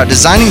us about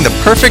designing the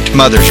perfect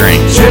mother's ring.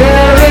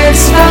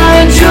 Jarek's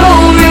Fine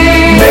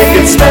Jewelry. Make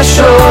it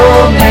special,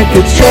 make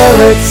it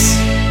Jarek's.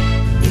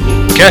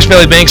 Cache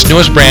Valley Bank's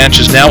newest branch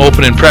is now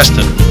open in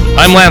Preston.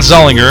 I'm Lance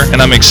Zollinger,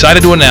 and I'm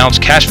excited to announce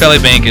Cache Valley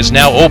Bank is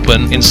now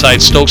open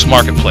inside Stokes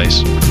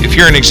Marketplace. If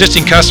you're an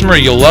existing customer,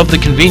 you'll love the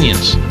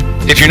convenience.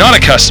 If you're not a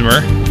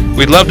customer,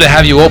 we'd love to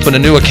have you open a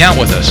new account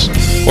with us,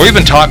 or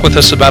even talk with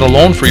us about a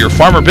loan for your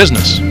farm or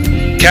business.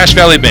 Cache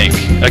Valley Bank,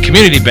 a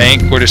community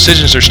bank where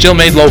decisions are still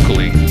made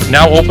locally,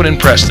 now open in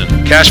Preston.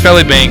 Cache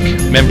Valley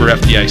Bank, member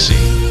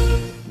FDIC.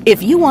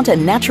 If you want a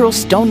natural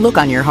stone look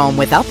on your home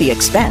without the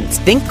expense,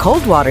 think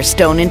Coldwater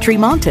Stone in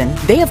Tremonton.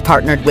 They have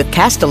partnered with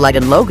Castellite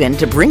and Logan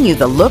to bring you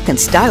the look and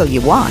style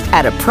you want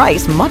at a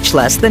price much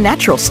less than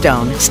natural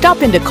stone.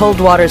 Stop into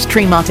Coldwater's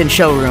Tremonton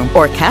showroom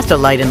or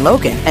Castellite and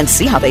Logan and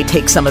see how they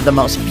take some of the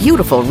most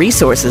beautiful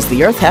resources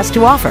the earth has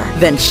to offer,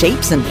 then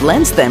shapes and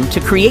blends them to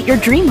create your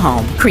dream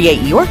home. Create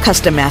your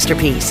custom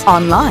masterpiece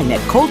online at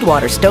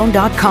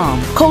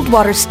coldwaterstone.com.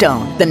 Coldwater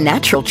Stone, the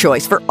natural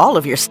choice for all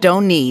of your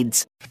stone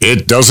needs.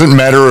 It doesn't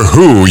matter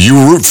who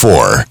you root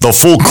for. The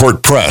Full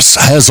Court Press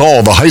has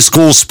all the high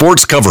school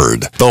sports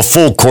covered. The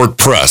Full Court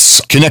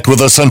Press. Connect with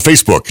us on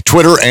Facebook,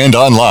 Twitter, and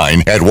online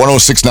at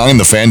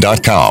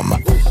 1069thefan.com.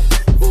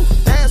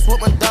 Dance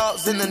with my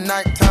dogs in the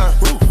nighttime.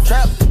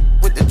 Trap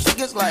with the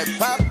chickens like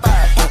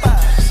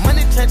Popeye.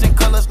 Money changing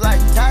colors like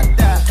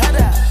tie-dye.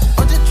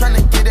 I'm just trying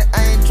to get it,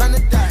 I ain't trying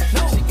to die.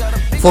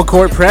 Full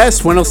Court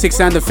Press,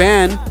 106.9 The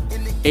Fan.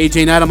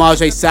 AJ Knight,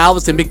 Ajay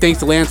Salvesen. Big thanks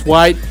to Lance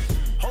White,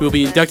 who will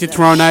be inducted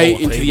tomorrow night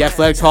into the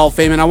Athletics Hall of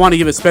Fame. And I want to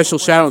give a special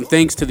shout out and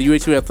thanks to the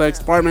UHU Athletics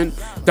Department,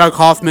 Doug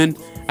Hoffman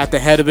at the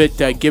head of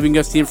it, giving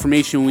us the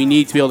information we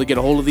need to be able to get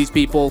a hold of these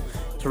people,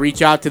 to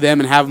reach out to them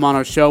and have them on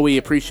our show. We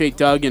appreciate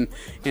Doug and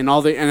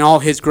all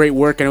his great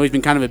work. I know he's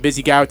been kind of a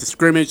busy guy with the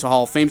scrimmage, the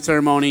Hall of Fame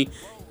ceremony.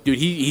 Dude,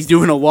 he's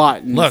doing a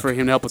lot. And look, for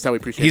him to help us out, we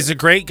appreciate it. He's a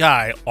great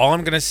guy. All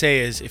I'm going to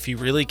say is if he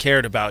really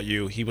cared about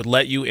you, he would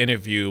let you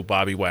interview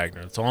Bobby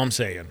Wagner. That's all I'm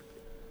saying.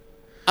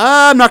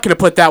 I'm not going to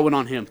put that one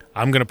on him.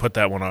 I'm going to put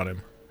that one on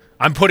him.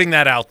 I'm putting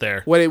that out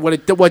there.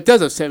 What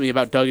does upset me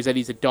about Doug is that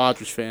he's a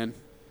Dodgers fan.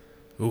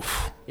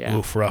 Oof. Yeah.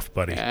 Oof, rough,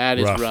 buddy. Yeah, that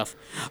is rough.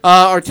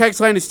 Our text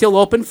line is still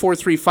open,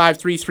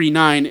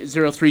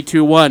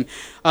 435-339-0321.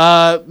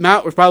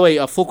 By the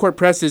way, Full Court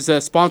Press is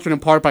sponsored in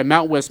part by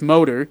Mountain West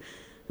Motor.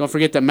 Don't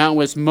forget that Mountain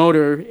West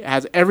Motor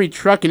has every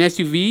truck and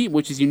SUV,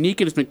 which is unique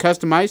and has been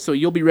customized, so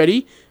you'll be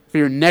ready for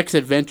your next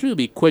adventure. You'll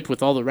be equipped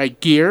with all the right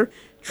gear,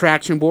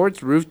 traction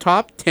boards,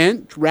 rooftop,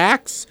 tent,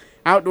 racks,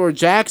 outdoor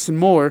jacks, and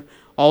more.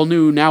 All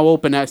new, now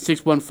open at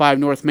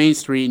 615 North Main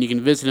Street, and you can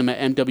visit them at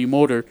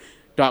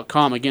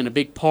mwmotor.com. Again, a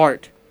big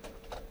part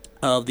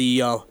of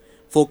the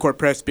Full Court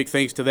Press. Big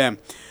thanks to them.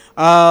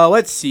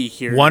 Let's see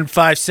here.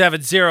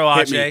 1570,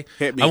 Ajay.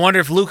 Hit me. I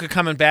wonder if Luka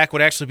coming back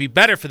would actually be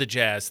better for the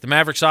Jazz. The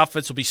Mavericks'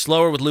 offense will be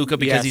slower with Luka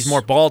because he's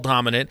more ball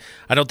dominant.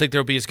 I don't think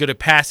they'll be as good at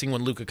passing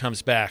when Luka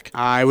comes back.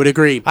 I would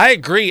agree. I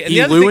agree. And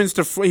he ruins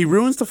the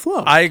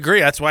flow. I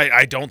agree. That's why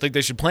I don't think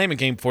they should play him in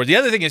Game 4. The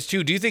other thing is,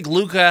 too, do you think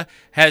Luka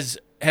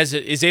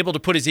is able to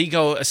put his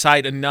ego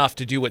aside enough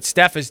to do what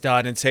Steph has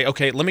done and say,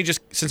 okay, let me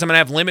just, since I'm going to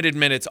have limited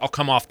minutes, I'll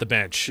come off the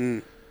bench?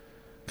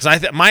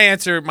 Because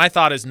my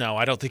thought is no.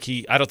 I don't think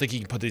he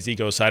can put his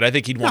ego aside. I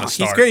think he'd want to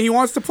start. He's good. He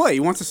wants to play. He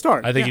wants to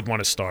start. I think he'd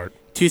want to start.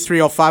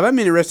 2305. I'm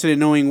interested in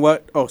knowing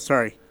what. Oh,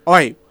 sorry. All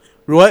right.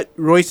 What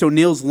Royce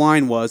O'Neal's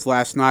line was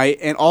last night,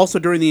 and also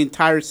during the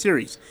entire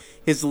series.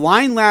 His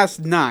line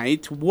last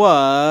night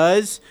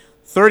was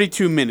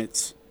 32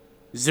 minutes,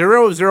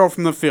 0-0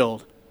 from the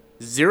field,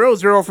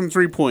 0-0 from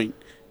 3-point,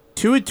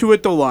 2-2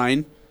 at the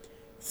line,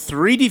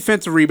 3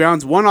 defensive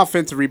rebounds, 1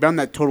 offensive rebound.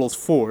 That totals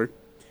 4.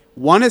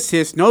 1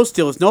 assist, no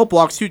steals, no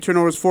blocks, 2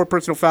 turnovers, 4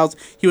 personal fouls.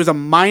 He was a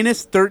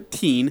minus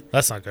 13.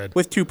 That's not good.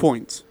 With 2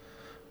 points.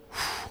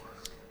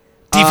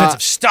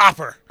 Defensive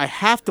stopper. I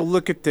have to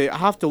look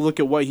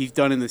at what he's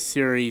done in the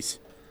series.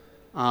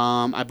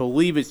 I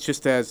believe it's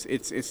just as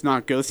it's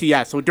not good. See,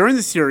 yeah. So during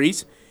the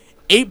series,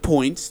 8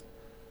 points,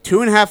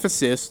 2.5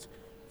 assists,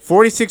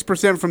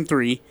 46% from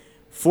 3,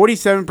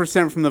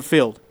 47% from the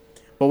field.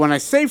 But when I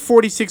say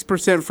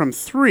 46% from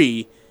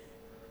 3,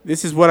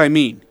 this is what I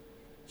mean.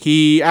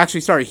 He's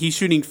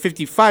shooting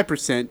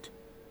 55%.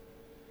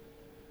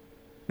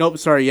 Nope,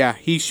 sorry, yeah.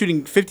 He's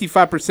shooting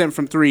 55%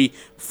 from 3,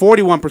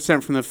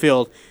 41% from the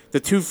field. The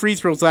 2 free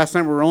throws last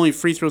night were only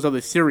free throws of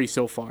the series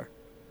so far.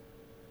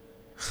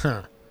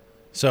 Huh.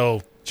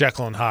 So,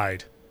 Jekyll and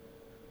Hyde.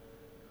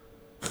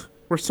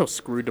 We're so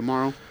screwed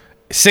tomorrow.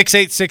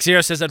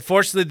 6860 says,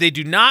 unfortunately, they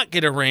do not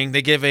get a ring.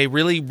 They give a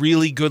really,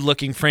 really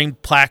good-looking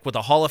framed plaque with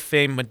a Hall of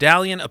Fame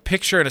medallion, a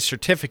picture, and a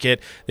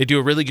certificate. They do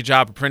a really good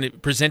job of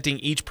presenting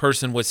each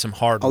person with some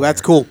hardware. Oh, that's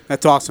cool.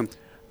 That's awesome.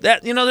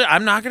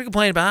 I'm not going to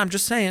complain about it. I'm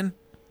just saying.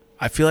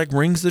 I feel like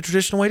ring's the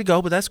traditional way to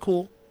go, but that's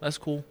cool. That's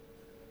cool.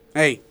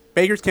 Hey,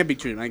 beggars can't be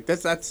choosers. Like,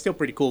 that's still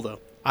pretty cool,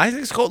 though. I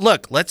think it's cool.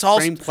 Look, let's all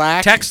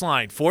text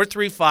line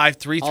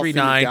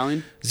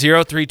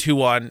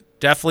 435-339-0321.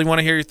 Definitely want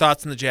to hear your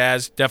thoughts on the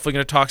Jazz. Definitely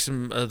going to talk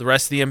some the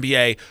rest of the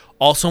NBA.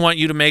 Also want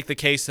you to make the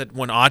case that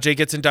when Ajay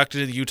gets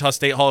inducted to the Utah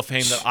State Hall of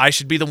Fame, that I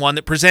should be the one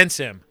that presents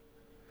him.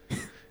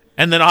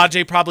 And then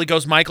Ajay probably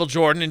goes Michael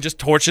Jordan and just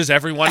torches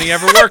everyone he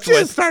ever worked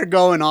with. Start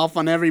going off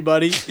on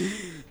everybody.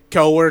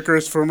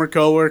 Coworkers, former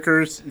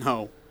coworkers.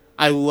 No.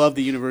 I love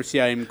the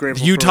university. I am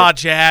grateful Utah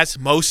Jazz,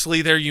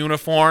 mostly their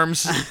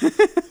uniforms.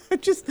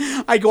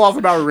 I go off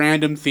about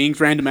random things,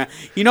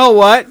 You know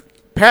what?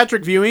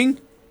 Patrick Viewing,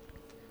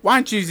 why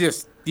don't you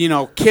just,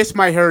 kiss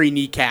my hairy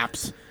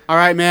kneecaps? All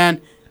right,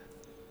 man?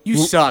 You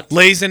suck.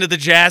 Lays into the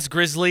Jazz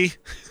Grizzly.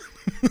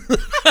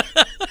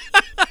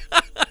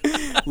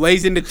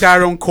 Lays into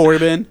Tyrone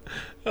Corbin.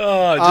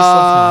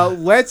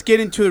 Let's get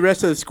into the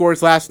rest of the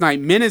scores last night.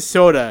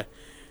 Minnesota.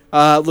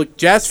 Look,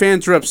 Jazz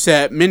fans are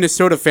upset.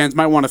 Minnesota fans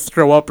might want to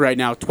throw up right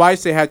now.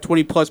 Twice they had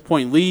 20-plus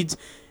point leads,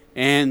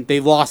 and they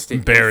lost it.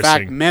 Embarrassing. In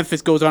fact,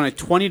 Memphis goes on a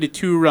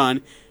 20-2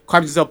 run,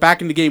 climbs itself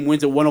back in the game,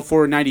 wins at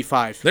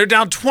 104-95. They're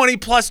down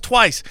 20-plus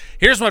twice.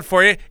 Here's one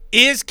for you.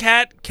 Is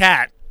Carl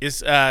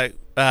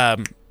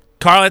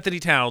Anthony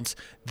Towns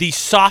the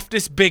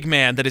softest big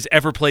man that has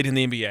ever played in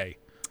the NBA?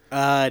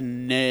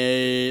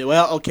 No.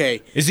 Well,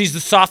 okay. Is he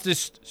the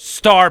softest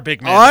star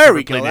big man? Oh, there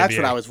we go. That's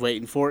what I was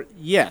waiting for.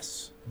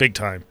 Yes. Big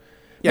time.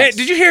 Yes. Man,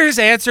 did you hear his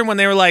answer when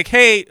they were like,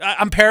 hey,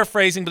 I'm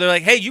paraphrasing, but they're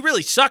like, hey, you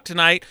really suck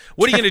tonight.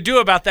 What are you going to do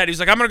about that? He's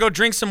like, I'm going to go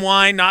drink some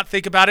wine, not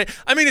think about it.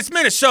 I mean, it's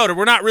Minnesota.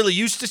 We're not really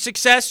used to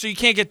success, so you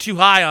can't get too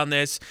high on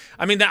this.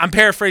 I mean, I'm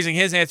paraphrasing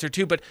his answer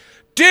too, but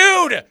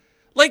dude,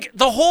 like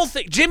the whole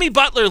thing, Jimmy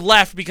Butler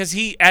left because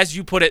he, as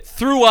you put it,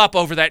 threw up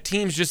over that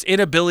team's just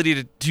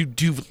inability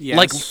to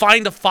like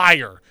find a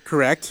fire.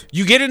 Correct.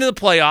 You get into the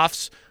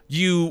playoffs,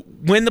 you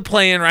win the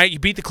play-in, right? You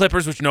beat the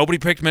Clippers, which nobody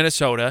picked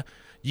Minnesota.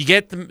 You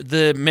get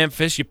the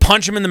Memphis, you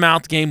punch them in the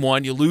mouth game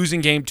 1, you lose in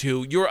game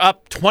 2. You're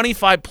up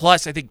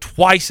 25-plus, I think,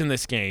 twice in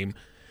this game.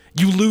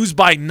 You lose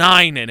by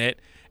 9 in it,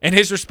 and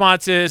his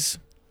response is,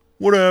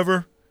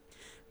 whatever.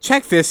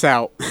 Check this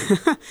out.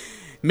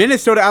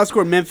 Minnesota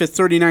outscored Memphis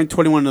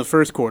 39-21 in the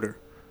first quarter.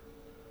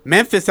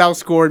 Memphis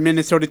outscored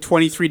Minnesota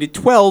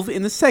 23-12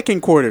 in the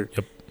second quarter.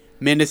 Yep.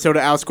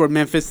 Minnesota outscored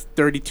Memphis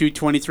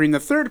 32-23 in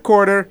the third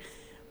quarter.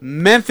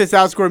 Memphis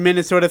outscored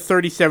Minnesota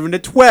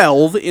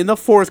 37-12 in the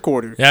fourth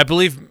quarter. Yeah, I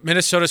believe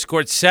Minnesota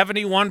scored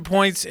 71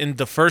 points in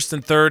the first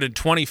and third and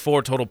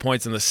 24 total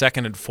points in the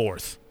second and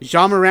fourth.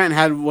 Ja Morant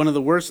had one of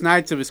the worst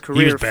nights of his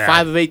career.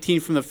 5 of 18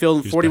 from the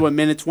field in 41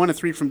 minutes, 1 of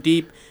 3 from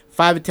deep,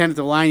 5 of 10 at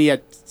the line. He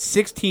had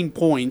 16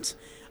 points.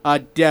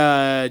 He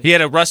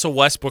had a Russell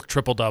Westbrook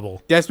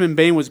triple-double. Desmond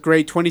Bane was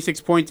great,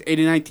 26 points, 8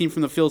 of 19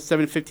 from the field,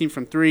 7 of 15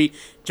 from 3.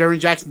 Jaren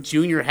Jackson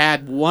Jr.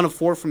 had 1 of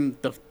 4 from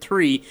the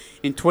 3.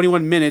 In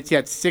 21 minutes, he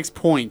had 6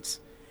 points.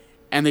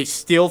 and they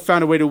still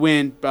found a way to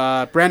win.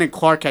 Brandon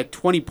Clark had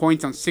 20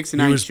 points on 6 of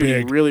 9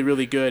 shooting. Big. Really,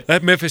 really good.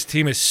 That Memphis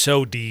team is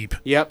so deep.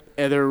 Yep,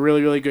 and they're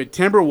really, really good.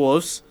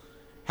 Timberwolves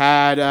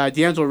had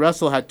D'Angelo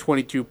Russell had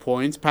 22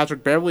 points.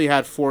 Patrick Beverly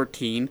had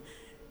 14.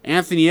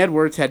 Anthony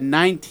Edwards had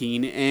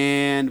 19,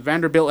 and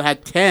Vanderbilt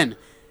had 10.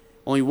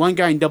 Only one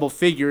guy in double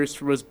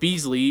figures was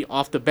Beasley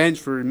off the bench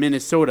for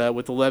Minnesota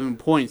with 11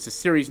 points. The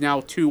series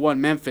now 2-1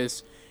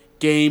 Memphis.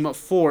 Game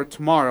 4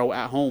 tomorrow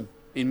at home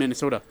in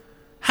Minnesota.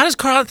 How does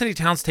Karl Anthony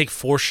Towns take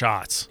 4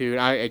 shots? Dude,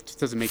 it just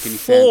doesn't make any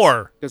sense.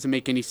 4. Doesn't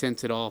make any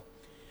sense at all.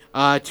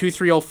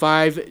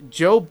 2-3-0-5.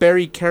 Joe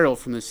Barry Carroll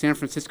from the San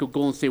Francisco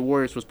Golden State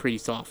Warriors was pretty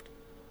soft.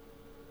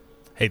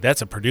 Hey,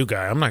 that's a Purdue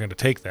guy. I'm not going to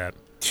take that.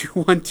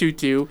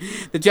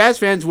 2-1-2-2. The Jazz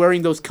fans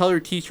wearing those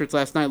colored T-shirts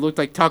last night looked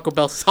like Taco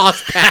Bell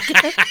sauce pack.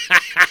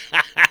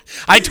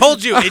 I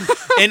told you,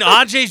 in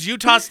Ajay's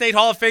Utah State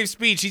Hall of Fame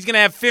speech, he's going to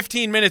have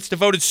 15 minutes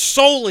devoted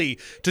solely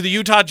to the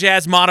Utah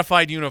Jazz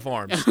modified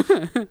uniforms.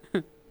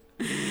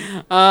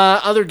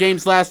 Other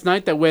games last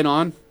night that went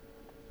on.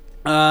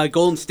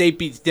 Golden State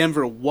beats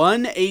Denver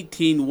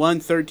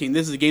 118-113.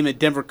 This is a game that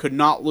Denver could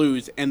not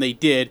lose, and they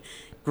did.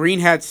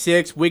 Green had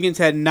 6, Wiggins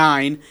had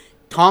 9,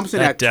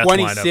 Thompson had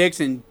 26,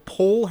 and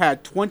Poole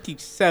had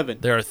 27.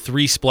 There are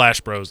 3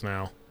 Splash Bros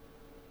now.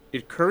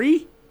 Did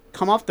Curry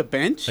come off the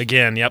bench?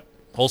 Again, yep.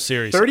 Whole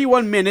series.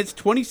 31 minutes,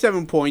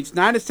 27 points,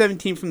 9 of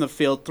 17 from the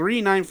field, 3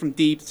 of 9 from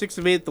deep, 6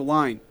 of 8 at the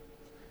line.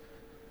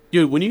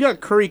 Dude, when you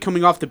got Curry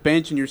coming off the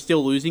bench and you're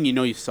still losing, you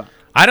know you suck.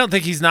 I don't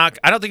think he's going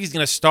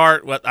to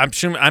start.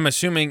 I'm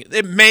assuming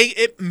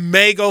it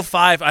may go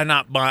 5.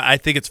 I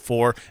think it's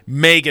 4.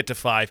 May get to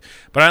 5,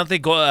 but I don't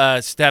think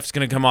Steph's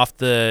going to come off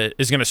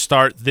is going to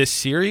start this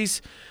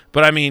series.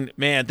 But I mean,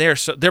 man, their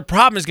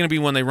problem is going to be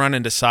when they run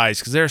into size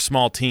because they're a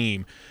small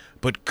team.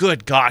 But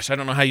good gosh, I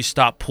don't know how you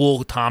stop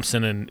Poole,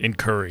 Thompson, and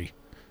Curry.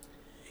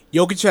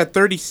 Jokic had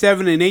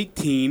 37 and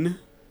 18.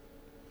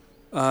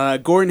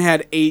 Gordon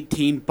had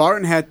 18.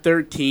 Barton had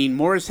 13.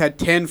 Morris had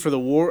 10 for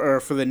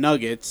the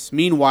Nuggets.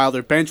 Meanwhile,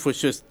 their bench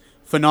was just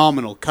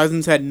phenomenal.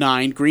 Cousins had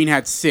 9. Green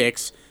had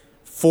 6.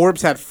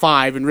 Forbes had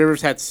 5, and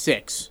Rivers had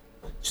 6.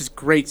 Just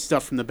great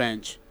stuff from the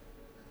bench.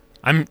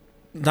 I'm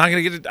not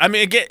going to get it. I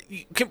mean, again,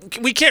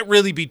 we can't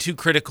really be too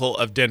critical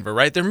of Denver,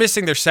 right? They're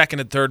missing their second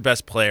and third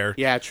best player.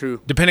 Yeah,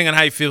 true. Depending on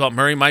how you feel about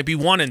Murray, might be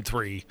 1 and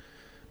 3.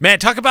 Man,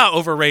 talk about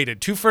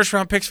overrated. 2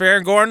 first-round picks for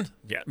Aaron Gordon?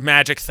 Yeah,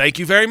 Magic, thank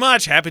you very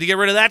much. Happy to get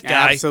rid of that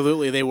guy.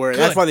 Absolutely, they were.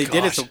 That's why they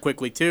did it so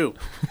quickly, too.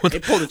 They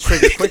pulled the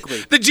trigger quickly.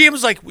 The GM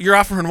was like, you're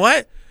offering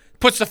what?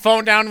 Puts the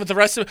phone down with the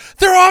rest of it.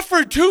 They're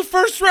offering 2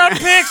 first-round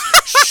picks.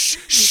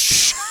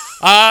 Shh.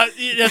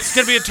 It's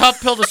going to be a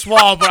tough pill to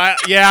swallow, but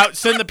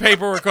send the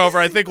paperwork over.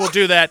 I think we'll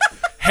do that.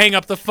 Hang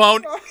up the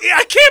phone.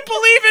 I can't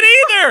believe it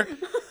either.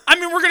 I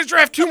mean, we're going to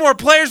draft 2 more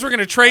players. We're going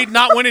to trade,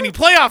 not win any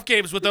playoff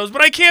games with those,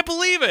 but I can't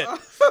believe it.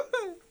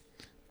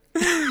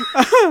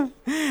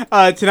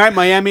 Tonight,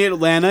 Miami,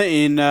 Atlanta,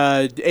 and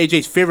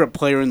AJ's favorite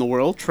player in the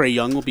world, Trae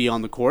Young, will be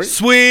on the court.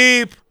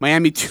 Sweep!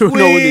 Miami 2-0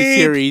 in the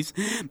series.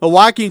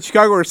 Milwaukee and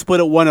Chicago are split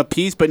at 1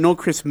 apiece, but no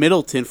Chris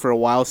Middleton for a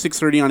while.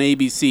 6:30 on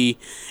ABC.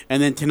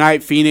 And then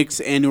tonight, Phoenix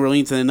and New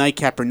Orleans in the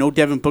nightcapper. No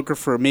Devin Booker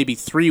for maybe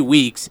 3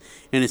 weeks.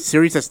 And a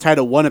series that's tied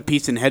at 1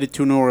 apiece and headed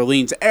to New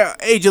Orleans.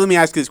 AJ, let me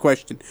ask you this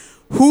question.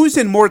 Who's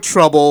in more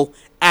trouble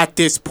at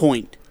this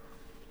point?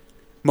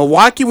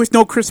 Milwaukee with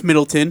no Chris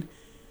Middleton,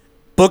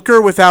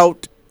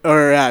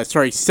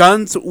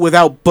 Suns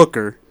without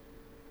Booker,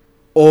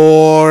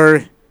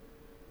 or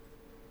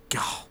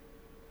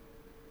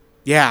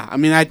yeah, I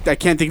mean, I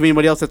can't think of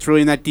anybody else that's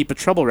really in that deep of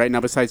trouble right now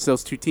besides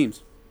those 2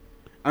 teams.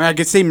 I mean, I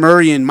could say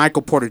Murray and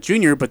Michael Porter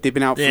Jr., but they've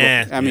been out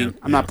I'm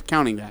not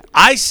counting that.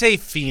 I say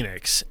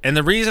Phoenix, and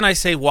the reason I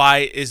say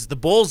why is the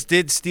Bulls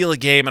did steal a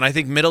game, and I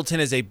think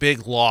Middleton is a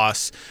big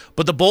loss,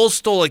 but the Bulls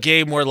stole a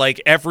game where, like,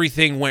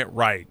 everything went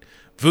right.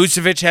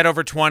 Vucevic had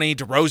over 20,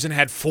 DeRozan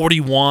had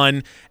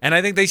 41, and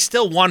I think they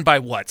still won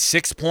by,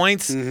 6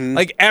 points? Mm-hmm.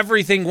 Like,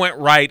 everything went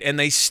right, and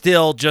they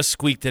still just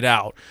squeaked it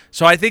out.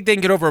 So I think they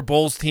can get over a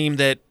Bulls team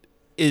that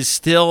is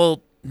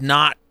still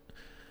not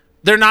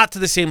 – they're not to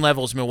the same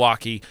level as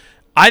Milwaukee.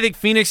 I think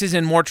Phoenix is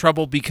in more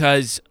trouble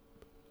because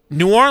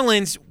New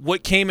Orleans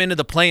came into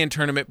the play-in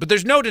tournament, but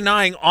there's no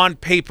denying on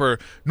paper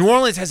New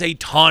Orleans has a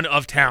ton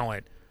of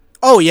talent.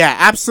 Oh, yeah,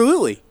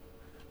 absolutely.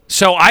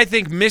 So I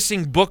think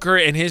missing Booker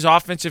and his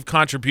offensive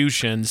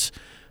contributions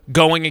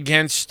going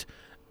against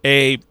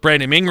a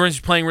Brandon Ingram's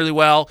playing really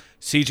well,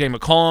 CJ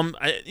McCollum,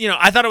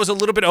 I thought it was a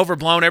little bit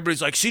overblown.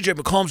 Everybody's like, CJ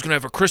McCollum's going to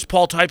have a Chris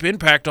Paul type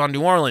impact on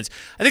New Orleans.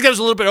 I think that was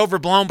a little bit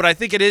overblown, but I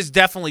think it is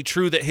definitely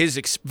true that his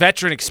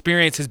veteran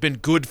experience has been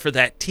good for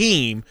that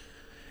team.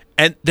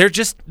 And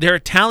they're a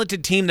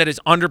talented team that has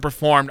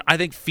underperformed. I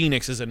think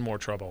Phoenix is in more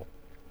trouble.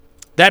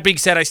 That being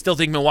said, I still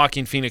think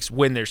Milwaukee and Phoenix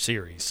win their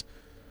series.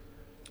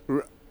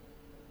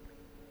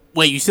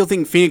 Wait, you still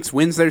think Phoenix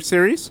wins their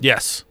series?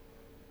 Yes.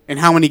 And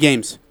how many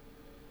games?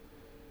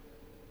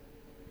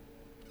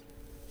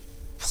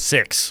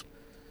 6.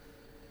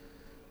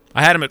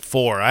 I had him at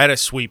 4. I had a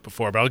sweep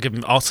before, but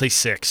I'll say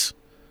 6.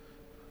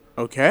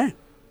 Okay.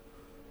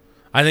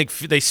 I think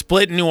they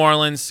split in New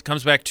Orleans,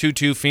 comes back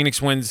 2-2.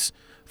 Phoenix wins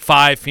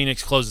 5.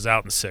 Phoenix closes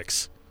out in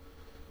 6.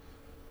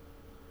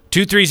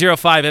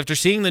 2305. After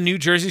seeing the new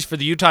jerseys for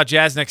the Utah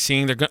Jazz After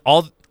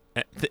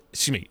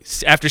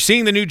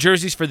seeing the new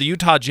jerseys for the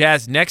Utah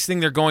Jazz, next thing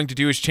they're going to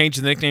do is change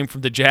the nickname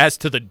from the Jazz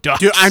to the Ducks.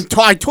 Dude,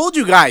 I told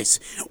you guys,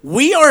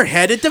 we are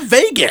headed to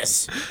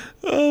Vegas.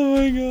 Oh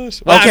my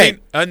gosh. Well, Okay.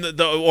 I mean, and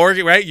the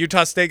Oregon, right?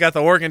 Utah State got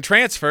the Oregon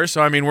transfer,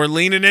 so I mean, we're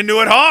leaning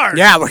into it hard.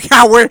 Yeah,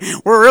 we're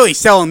really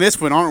selling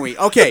this one, aren't we?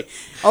 Okay.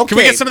 Can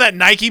we get some of that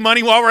Nike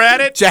money while we're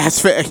at it?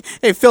 Jazz fan.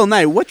 Hey, Phil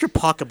Knight, what's your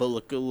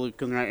pocketbook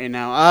looking right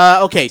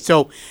now? Okay,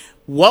 so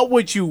what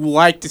would you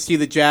like to see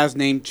the Jazz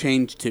name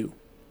changed to?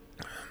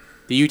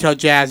 The Utah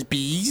Jazz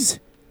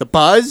Bees? The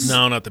Buzz?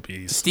 No, not the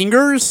Bees.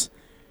 Stingers?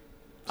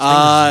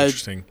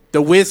 Interesting.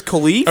 The Wiz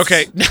Khalifa?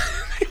 Okay.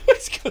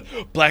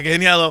 Black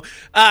and yellow.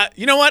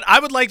 You know what? I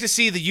would like to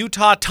see the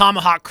Utah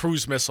Tomahawk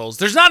cruise missiles.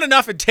 There's not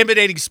enough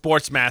intimidating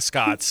sports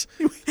mascots.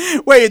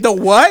 Wait, the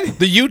what?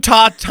 The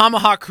Utah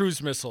Tomahawk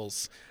cruise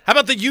missiles. How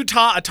about the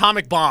Utah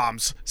atomic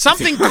bombs?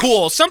 Something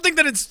cool. Something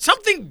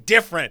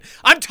different.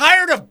 I'm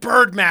tired of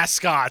bird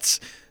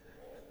mascots.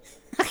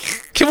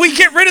 Can we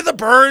get rid of the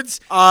birds?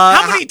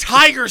 How many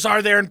tigers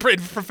are there in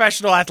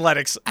professional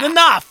athletics?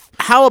 Enough.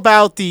 How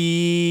about the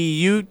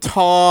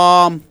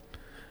Utah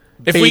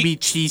baby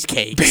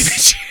cheesecake?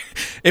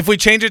 If we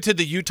change it to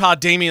the Utah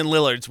Damian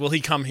Lillards, will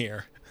he come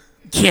here?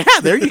 Yeah,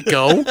 there you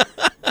go.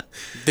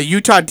 The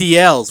Utah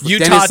DLs with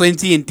Dennis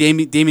Lindsey and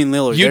Damian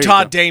Lillard.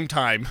 Utah Dame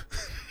Time.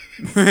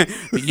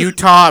 The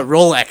Utah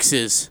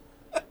Rolexes.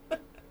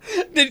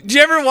 Did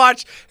you ever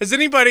watch? Has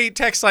anybody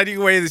text sliding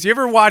away this? You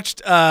ever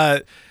watched?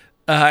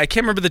 I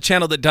can't remember the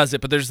channel that does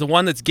it, but there's the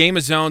one that's Game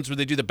of Zones where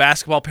they do the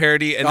basketball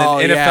parody, and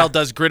then NFL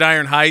does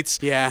Gridiron Heights.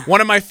 Yeah.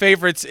 One of my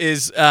favorites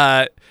is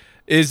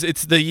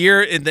it's the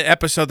year in the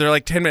episode. They're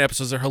like 10-minute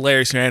episodes. They're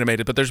hilarious and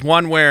animated. But there's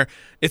one where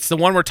it's the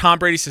one where Tom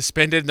Brady's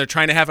suspended and they're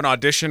trying to have an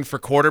audition for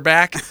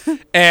quarterback.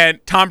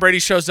 And Tom Brady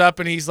shows up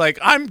and he's like,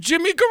 "I'm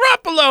Jimmy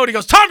Garoppolo." And he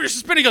goes, "Tom, you're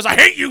suspended." He goes, "I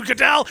hate you,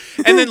 Goodell."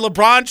 And then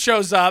LeBron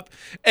shows up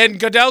and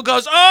Goodell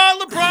goes,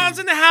 "Oh, LeBron's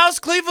in the house.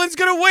 Cleveland's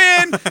going to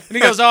win." And he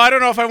goes, "Oh, I don't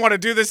know if I want to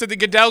do this." And then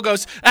Goodell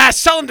goes,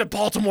 "Sell him to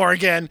Baltimore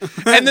again."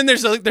 And then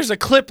there's a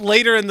clip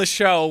later in the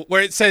show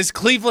where it says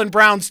Cleveland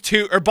Browns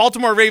 2 or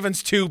Baltimore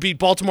Ravens 2 beat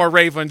Baltimore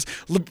Ravens.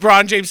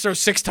 LeBron James throws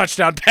 6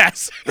 touchdown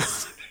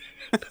passes.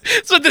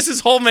 So this is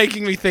whole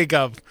making me think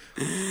of.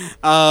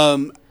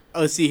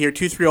 Let's see here.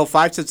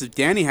 2305 says if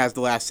Danny has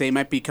the last say, it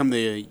might become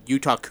the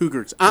Utah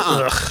Cougars.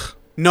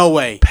 No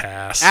way.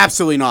 Pass.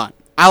 Absolutely not.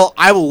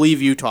 I will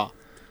leave Utah.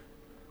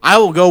 I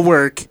will go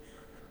work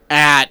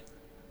at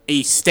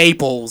a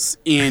Staples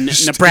in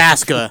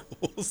Nebraska.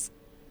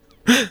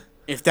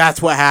 If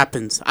that's what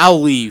happens,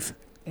 I'll leave.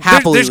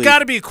 Happily. There's got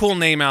to be a cool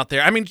name out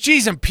there. I mean,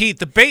 geez and Pete,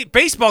 the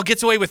baseball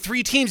gets away with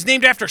 3 teams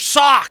named after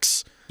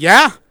socks.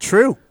 Yeah,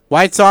 true.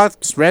 White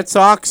Sox, Red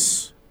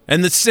Sox.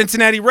 And the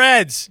Cincinnati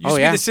Reds. Used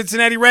to be the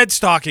Cincinnati Red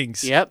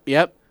Stockings. Yep.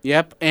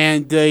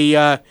 And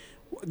the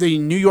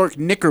New York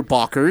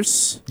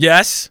Knickerbockers.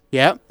 Yes.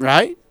 Yep,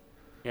 right?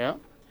 Yeah.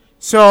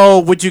 So,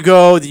 would you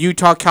go the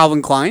Utah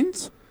Calvin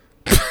Kleins?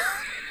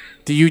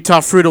 The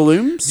Utah Fruit of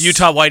Looms? The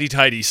Utah Whitey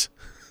Tidies.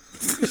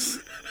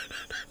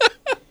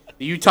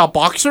 The Utah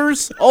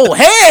Boxers? Oh,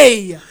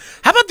 hey!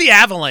 How about the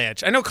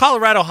Avalanche? I know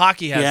Colorado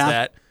hockey has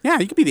that. Yeah,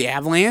 you could be the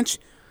Avalanche.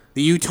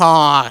 The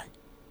Utah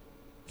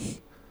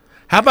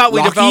How about we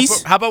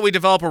Rockies?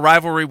 develop a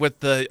rivalry with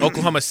the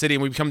Oklahoma City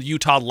and we become the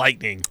Utah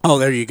Lightning? Oh,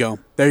 there you go.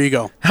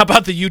 How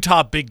about the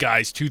Utah Big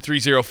Guys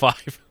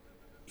 2305?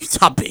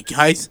 Utah Big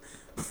Guys.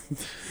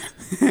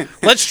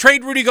 Let's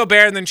trade Rudy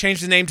Gobert and then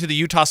change the name to the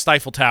Utah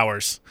Stifle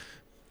Towers.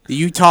 The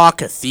Utah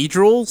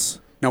Cathedrals?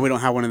 No, we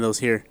don't have one of those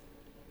here.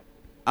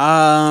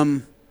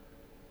 I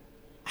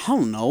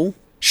don't know.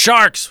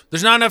 Sharks.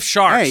 There's not enough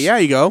sharks. Hey, there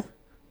you go.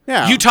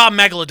 Yeah. Utah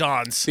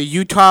Megalodons. The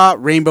Utah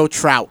Rainbow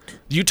Trout.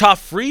 Utah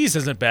Freeze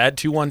isn't bad.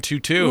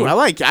 2122. Ooh, I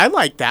like that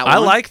one. I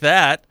like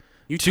that.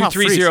 Utah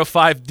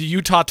 2305. The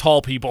Utah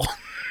Tall People.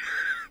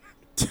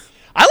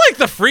 I like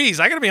the Freeze.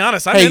 I got to be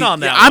honest. I'm in on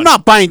that. I'm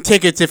not buying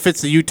tickets if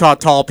it's the Utah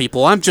Tall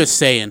People. I'm just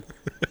saying.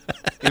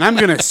 And I'm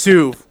going to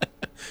sue.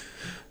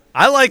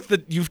 I like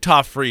the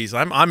Utah Freeze.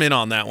 I'm in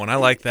on that one. I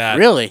like that.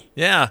 Really?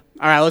 Yeah.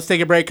 All right, let's take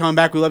a break. Coming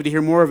back, we'd love to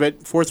hear more of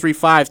it.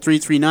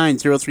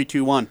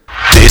 435-339-0321.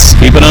 This,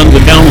 keep it on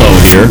the down low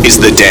here, is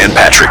the Dan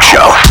Patrick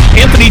Show.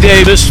 Anthony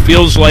Davis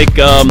feels like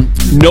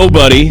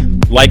nobody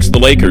likes the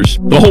Lakers.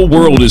 The whole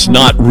world is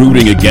not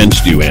rooting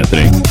against you,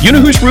 Anthony. You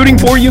know who's rooting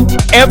for you?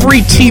 Every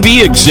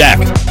TV exec.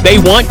 They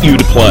want you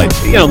to play.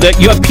 You know,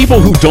 that you have people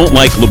who don't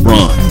like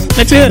LeBron.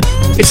 That's it.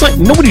 It's like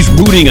nobody's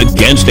rooting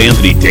against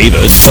Anthony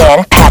Davis.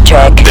 Dan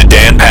Patrick. The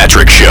Dan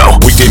Patrick Show.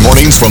 Weekday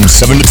mornings from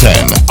 7 to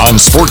 10 on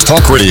Sports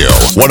Talk Radio,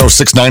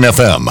 106.9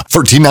 FM,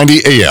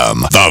 1390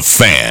 AM. The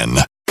Fan.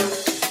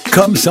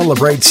 Come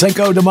celebrate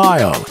Cinco de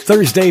Mayo,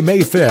 Thursday,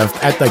 May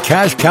 5th at the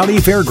Cache County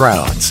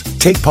Fairgrounds.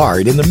 Take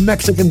part in the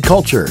Mexican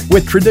culture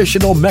with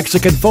traditional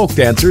Mexican folk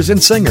dancers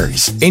and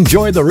singers.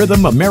 Enjoy the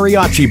rhythm of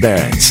mariachi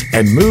bands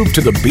and move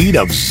to the beat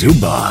of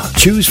Zumba.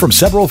 Choose from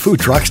several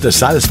food trucks to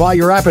satisfy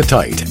your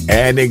appetite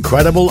and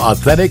incredible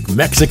authentic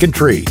Mexican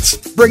treats.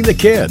 Bring the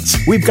kids.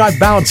 We've got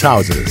bounce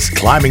houses,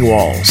 climbing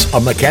walls,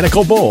 a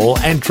mechanical bull,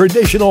 and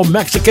traditional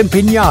Mexican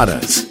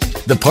piñatas.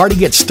 The party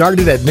gets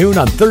started at noon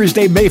on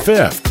Thursday, May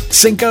 5th.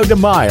 Cinco de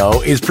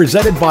Mayo is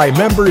presented by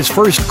Members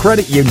First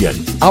Credit Union.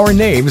 Our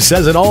name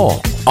says it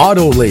all.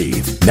 Auto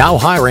Leave, now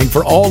hiring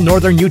for all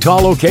northern Utah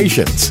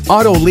locations.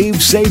 Auto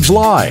Leave saves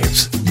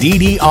lives.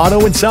 DD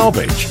Auto and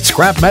Salvage,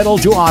 scrap metal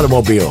to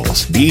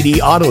automobiles. DD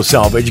Auto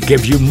Salvage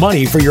gives you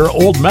money for your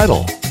old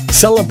metal.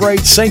 Celebrate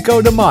Cinco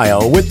de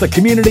Mayo with the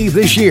community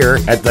this year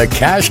at the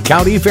Cache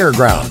County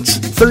Fairgrounds.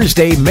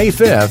 Thursday, May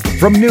 5th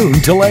from noon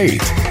till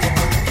 8.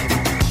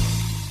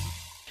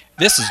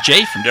 This is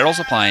Jay from Daryl's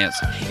Appliance.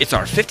 It's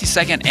our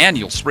 52nd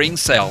annual spring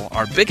sale,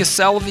 our biggest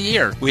sale of the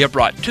year. We have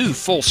brought 2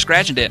 full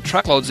scratch and dent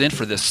truckloads in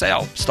for this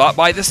sale. Stop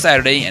by this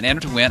Saturday and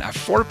enter to win a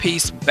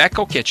 4-piece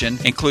Beko kitchen,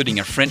 including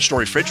a French door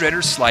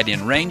refrigerator,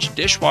 slide-in range,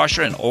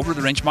 dishwasher, and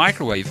over-the-range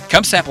microwave.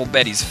 Come sample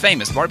Betty's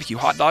famous barbecue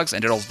hot dogs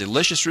and Daryl's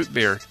delicious root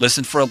beer.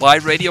 Listen for a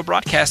live radio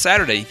broadcast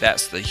Saturday.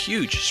 That's the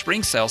huge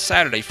spring sale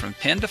Saturday from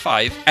 10 to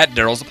 5 at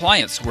Daryl's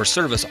Appliance, where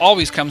service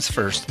always comes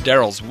first.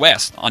 Daryl's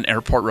West on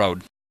Airport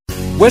Road.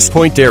 West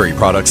Point Dairy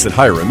Products at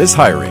Hiram is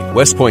hiring.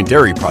 West Point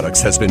Dairy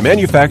Products has been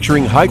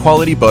manufacturing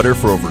high-quality butter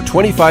for over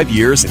 25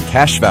 years in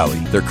Cache Valley.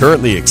 They're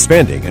currently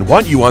expanding and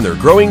want you on their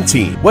growing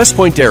team. West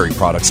Point Dairy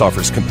Products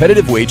offers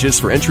competitive wages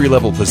for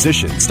entry-level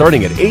positions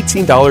starting at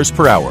 $18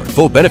 per hour,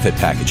 full benefit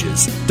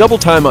packages, double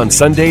time on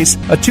Sundays,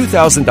 a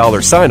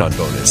 $2,000 sign-on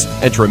bonus,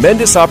 and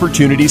tremendous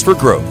opportunities for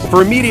growth.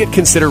 For immediate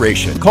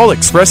consideration, call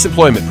Express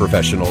Employment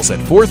Professionals at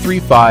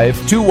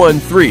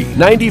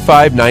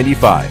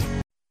 435-213-9595.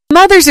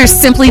 Mothers are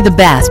simply the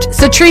best,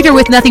 so treat her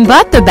with nothing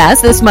but the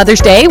best this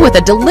Mother's Day with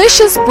a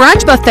delicious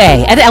brunch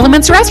buffet at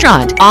Elements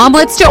Restaurant.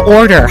 Omelets to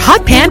order,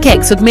 hot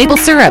pancakes with maple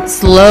syrup,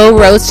 slow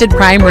roasted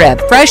prime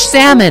rib, fresh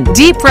salmon,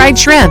 deep fried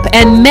shrimp,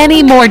 and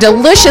many more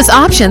delicious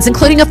options,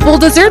 including a full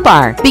dessert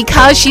bar.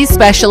 Because she's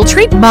special,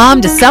 treat Mom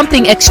to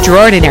something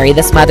extraordinary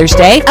this Mother's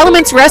Day.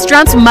 Elements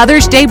Restaurant's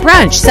Mother's Day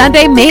brunch,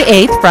 Sunday,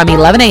 May 8th from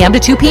 11 a.m. to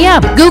 2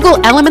 p.m.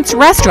 Google Elements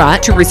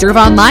Restaurant to reserve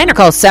online or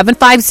call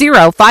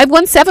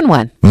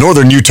 750-5171.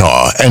 Northern Utah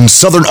and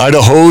Southern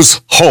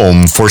Idaho's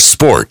home for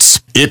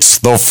sports. It's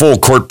the Full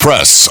Court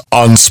Press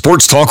on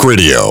Sports Talk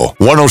Radio,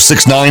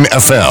 106.9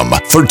 FM,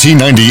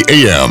 1390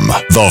 AM.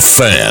 The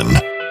Fan.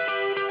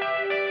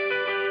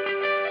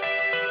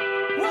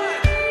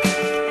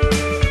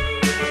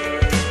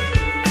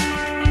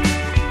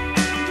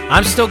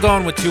 I'm still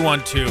going with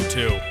 2-1-2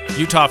 too.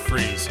 Utah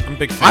Freeze. I'm a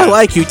big fan. I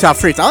like Utah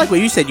Freeze. I like what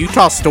you said,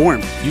 Utah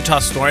Storm. Utah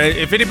Storm.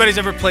 If anybody's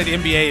ever played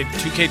NBA in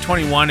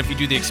 2K21, if you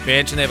do the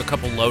expansion, they have a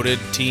couple loaded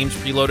teams,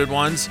 preloaded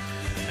ones.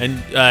 And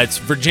it's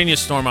Virginia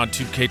Storm on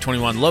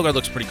 2K21. The logo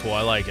looks pretty cool.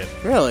 I like it.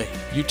 Really?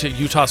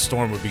 Utah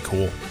Storm would be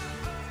cool.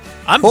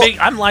 I'm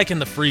liking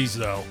the Freeze,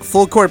 though.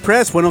 Full Court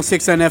Press,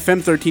 106 on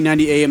FM,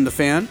 1390 AM The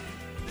Fan.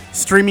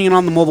 Streaming it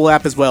on the mobile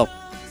app as well.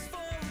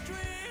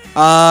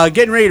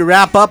 Getting ready to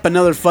wrap up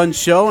another fun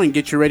show and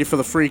get you ready for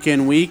the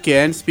freaking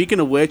weekend. Speaking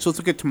of which, let's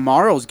look at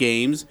tomorrow's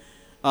games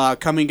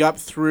coming up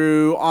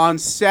through on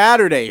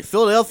Saturday.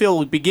 Philadelphia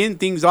will begin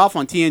things off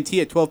on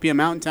TNT at 12 p.m.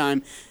 Mountain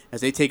Time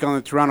as they take on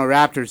the Toronto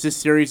Raptors. This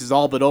series is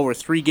all but over.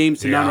 3 games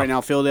to none right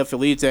now. Philadelphia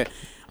leads it.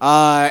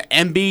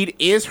 Embiid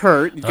is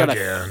hurt. He's got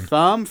a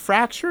thumb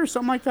fracture or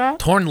something like that.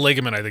 Torn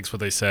ligament, I think is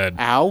what they said.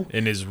 Ow.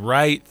 In his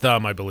right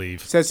thumb, I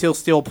believe. Says he'll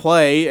still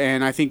play,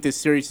 and I think this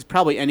series is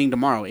probably ending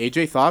tomorrow.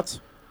 AJ, thoughts?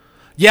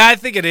 Yeah, I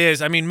think it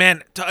is. I mean,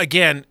 man,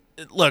 again,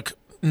 look,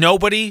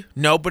 nobody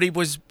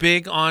was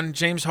big on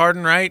James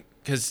Harden, right?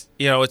 Because,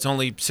 it's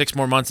only 6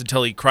 more months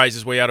until he cries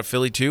his way out of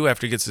Philly, too,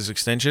 after he gets his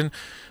extension.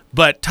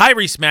 But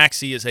Tyrese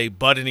Maxey is a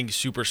budding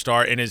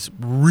superstar and is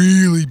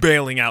really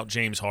bailing out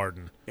James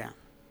Harden. Yeah.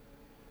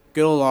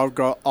 Good old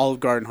Olive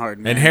Garden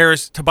Harden. Man.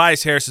 And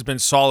Tobias Harris has been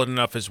solid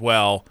enough as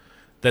well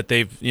that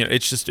they've,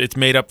 it's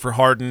made up for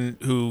Harden,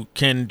 who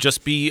can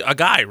just be a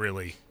guy,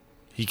 really.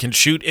 He can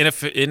shoot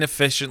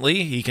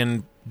inefficiently. He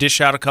can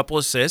dish out a couple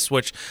assists,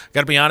 which,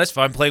 got to be honest, if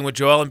I'm playing with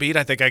Joel Embiid,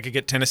 I think I could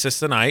get 10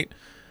 assists tonight.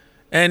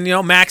 And,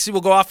 Maxey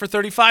will go off for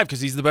 35 because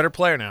he's the better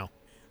player now.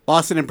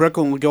 Boston and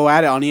Brooklyn will go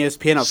at it on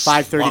ESPN at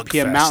 5:30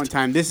 p.m. Mountain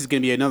Time. This is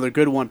going to be another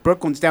good one.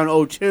 Brooklyn's down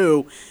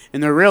 0-2,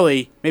 and they're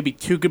really maybe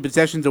 2 good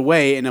possessions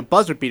away and a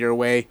buzzer beater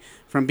away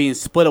from being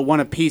split at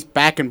 1 apiece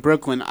back in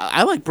Brooklyn.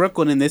 I like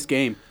Brooklyn in this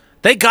game.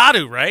 They got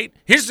to, right?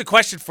 Here's the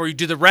question for you: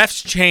 do the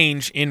refs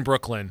change in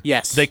Brooklyn?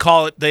 Yes. They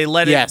call it. They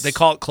let it. Yes. They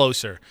call it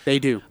closer. They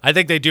do. I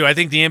think they do. I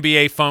think the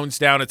NBA phones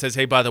down and says,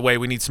 "Hey, by the way,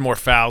 we need some more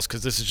fouls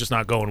because this is just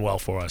not going well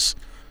for us."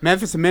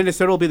 Memphis and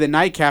Minnesota will be the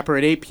nightcapper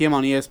at 8 p.m.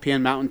 on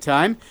ESPN Mountain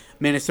Time.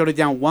 Minnesota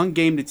down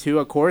 1-2,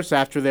 of course,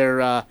 after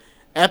their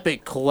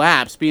epic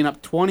collapse, being up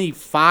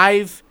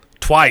 25.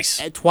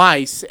 twice.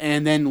 Twice,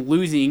 and then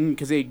losing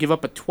because they give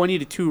up a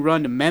 20-2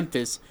 run to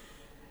Memphis.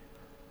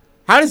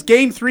 How does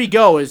Game 3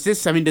 go? Does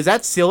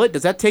that seal it?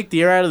 Does that take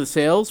the air out of the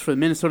sails for the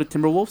Minnesota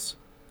Timberwolves?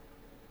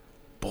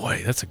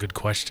 Boy, that's a good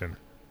question.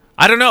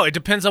 I don't know. It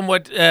depends on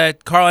what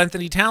Karl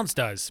Anthony Towns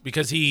does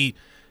because he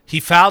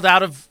fouled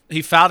out of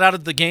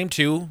the game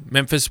 2.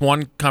 Memphis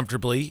won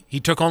comfortably.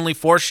 He took only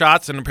 4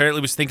 shots and apparently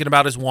was thinking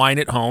about his wine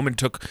at home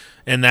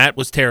and that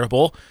was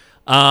terrible.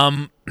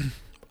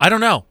 I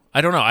don't know.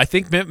 I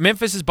think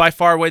Memphis is by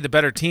far away the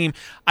better team.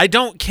 I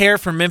don't care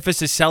for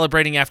Memphis is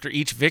celebrating after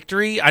each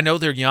victory. I know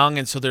they're young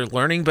and so they're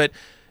learning, but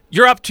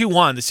you're up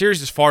 2-1. The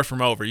series is far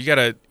from over. You got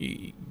to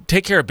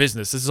take care of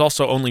business. This is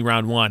also only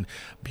round 1.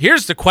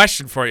 Here's the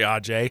question for you,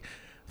 Ajay.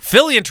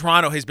 Philly and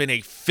Toronto has been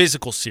a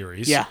physical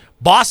series. Yeah.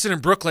 Boston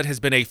and Brooklyn has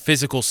been a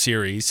physical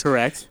series.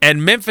 Correct.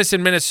 And Memphis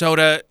and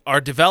Minnesota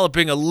are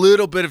developing a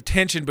little bit of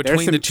tension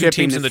between the two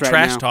teams in the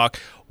trash talk.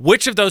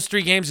 Which of those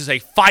 3 games is a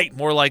fight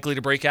more likely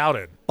to break out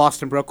in?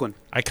 Boston, Brooklyn.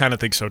 I kind of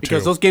think so, too.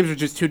 Because those games are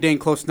just too dang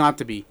close not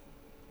to be.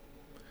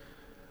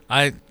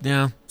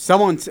 Yeah.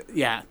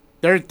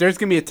 There's going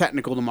to be a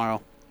technical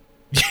tomorrow.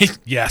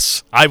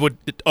 Yes. I will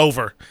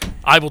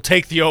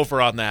take the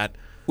over on that.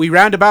 We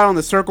round about on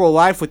the circle of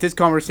life with this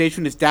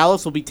conversation as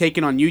Dallas will be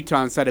taking on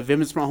Utah inside of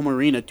Vivint Smart Home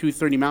Arena,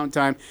 2:30 Mountain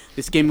Time.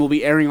 This game will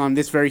be airing on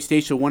this very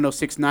station,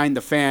 106.9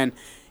 The Fan.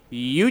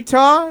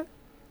 Utah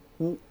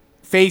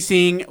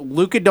facing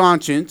Luka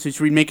Doncic, who's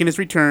making his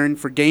return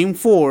for Game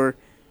 4.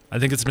 I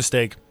think it's a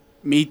mistake.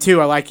 Me too.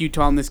 I like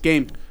Utah in this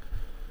game.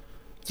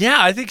 Yeah,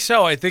 I think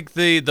so. I think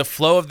the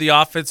flow of the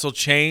offense will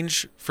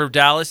change for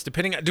Dallas.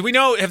 Do we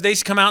know, have they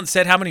come out and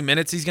said how many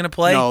minutes he's going to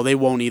play? No, they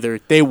won't either.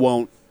 They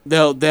won't.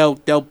 They'll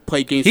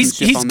play games.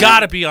 He's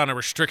got to be on a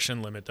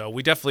restriction limit, though.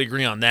 We definitely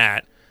agree on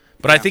that.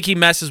 But I think he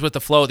messes with the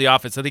flow of the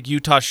offense. I think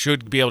Utah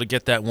should be able to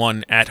get that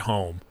one at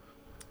home.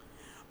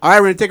 All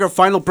right, we're going to take our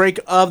final break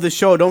of the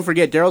show. Don't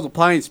forget, Daryl's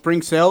Appliance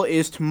Spring Sale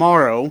is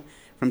tomorrow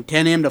from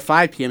 10 a.m. to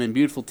 5 p.m. in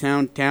beautiful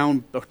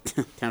downtown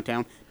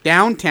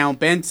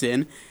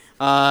Benson.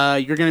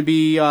 You're going to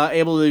be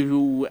able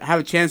to have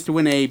a chance to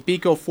win a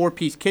Beco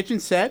 4-piece kitchen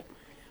set.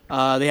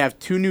 They have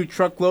 2 new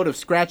truckload of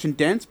scratch and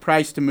dents,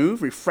 priced to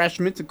move,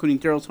 refreshments, including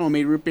Daryl's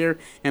homemade root beer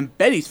and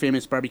Betty's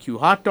famous barbecue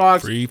hot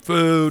dogs. Free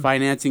food.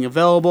 Financing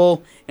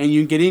available, and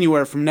you can get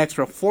anywhere from an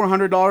extra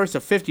 $400 to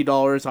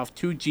 $50 off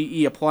 2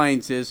 GE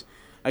appliances.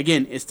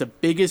 Again, it's the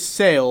biggest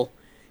sale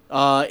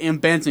in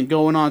Benson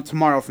going on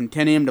tomorrow from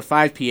 10 a.m. to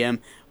 5 p.m.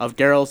 of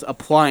Daryl's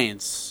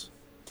Appliance.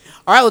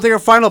 All right, we'll take our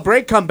final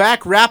break, come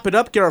back, wrap it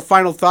up, get our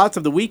final thoughts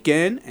of the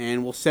weekend,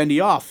 and we'll send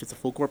you off. It's a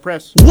Full Court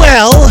Press.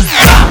 Well,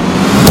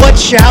 what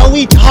shall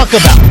we talk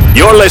about?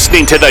 You're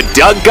listening to the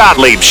Doug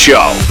Gottlieb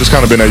Show. It's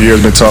kind of been a year.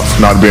 It's been tough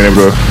not being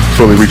able to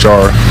fully reach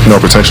our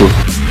potential.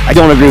 I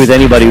don't agree with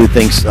anybody who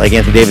thinks, like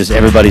Anthony Davis,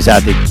 everybody's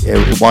out there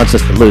wants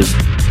us to lose.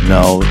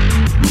 No.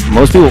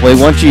 Most people, they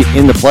want you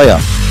in the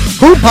playoff.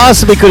 Who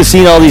possibly could have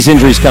seen all these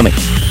injuries coming?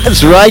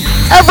 That's right,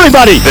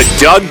 everybody! The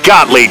Doug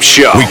Gottlieb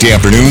Show. Weekday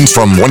afternoons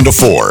from 1 to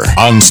 4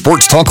 on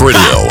Sports Talk Radio,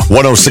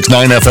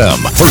 106.9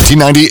 FM,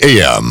 1390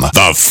 AM.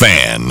 The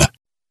Fan.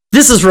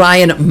 This is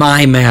Ryan,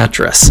 My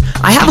Mattress.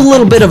 I have a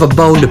little bit of a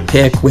bone to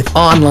pick with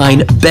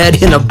online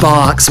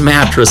bed-in-a-box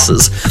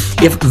mattresses.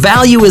 If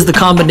value is the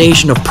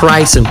combination of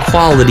price and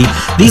quality,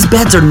 these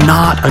beds are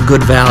not a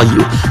good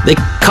value. They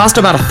cost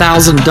about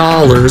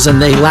 $1,000 and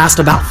they last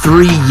about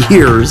 3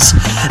 years.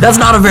 That's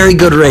not a very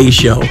good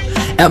ratio.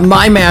 At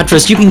My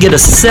Mattress, you can get a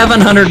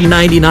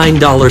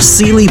 $799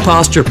 Sealy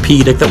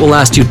Posturepedic that will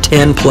last you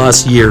 10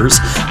 plus years.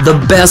 The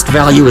best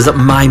value is at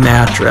My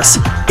Mattress.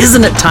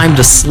 Isn't it time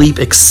to sleep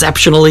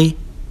exceptionally?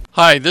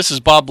 Hi, this is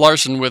Bob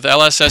Larson with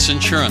LSS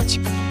Insurance.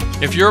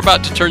 If you're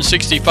about to turn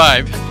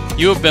 65,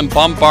 you have been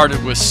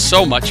bombarded with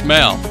so much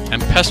mail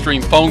and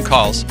pestering phone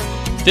calls.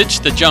 Ditch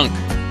the junk.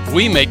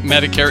 We make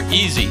Medicare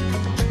easy.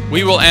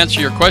 We will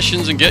answer your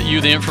questions and get you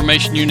the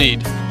information you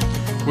need.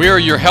 We are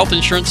your health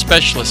insurance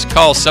specialists.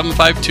 Call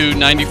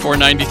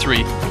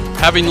 752-9493.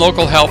 Having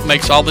local help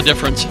makes all the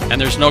difference, and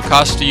there's no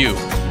cost to you.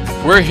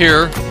 We're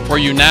here for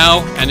you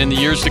now and in the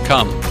years to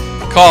come.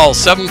 Call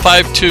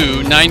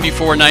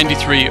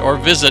 752-9493 or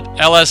visit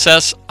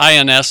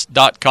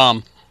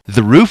lssins.com.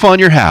 The roof on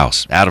your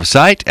house. Out of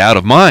sight, out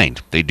of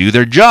mind. They do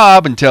their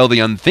job until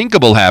the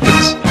unthinkable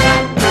happens.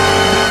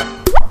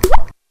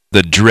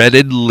 The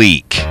dreaded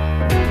leak.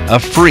 A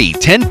free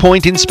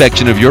 10-point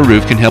inspection of your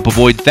roof can help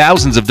avoid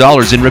thousands of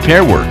dollars in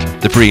repair work.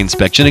 The free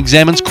inspection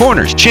examines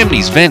corners,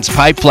 chimneys, vents,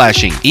 pipe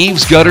flashing,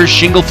 eaves, gutters,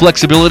 shingle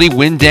flexibility,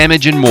 wind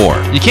damage, and more.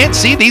 You can't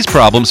see these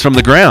problems from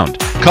the ground.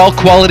 Call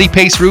Quality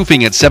Pace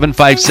Roofing at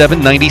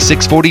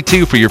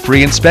 757-9642 for your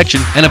free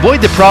inspection and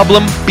avoid the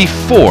problem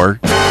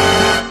before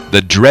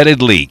the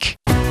dreaded leak.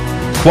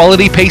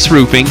 Quality Pace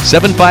Roofing,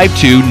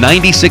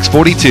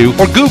 752-9642,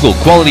 or Google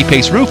Quality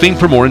Pace Roofing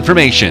for more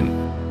information.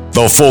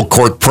 The Full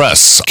Court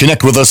Press.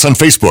 Connect with us on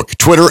Facebook,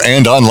 Twitter,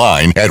 and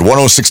online at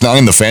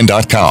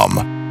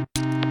 1069thefan.com.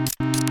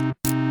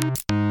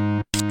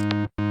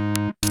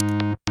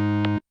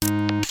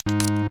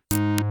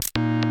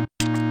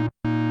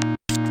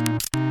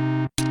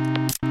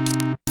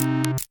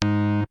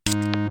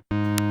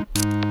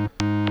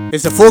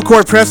 It's a full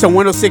court press on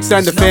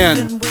 106.9 The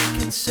Fan.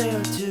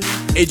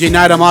 AJ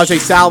Knight, I'm Ajay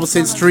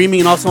Salvesen, streaming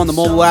and also on the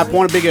mobile app. I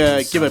want to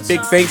give a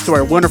big thanks to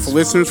our wonderful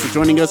listeners for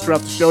joining us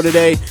throughout the show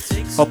today.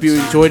 Hope you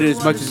enjoyed it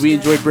as much as we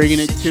enjoyed bringing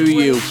it to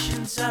you.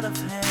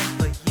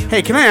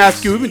 Hey, can I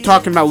ask you, we've been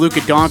talking about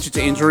Luka Doncic's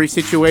injury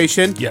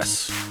situation.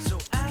 Yes.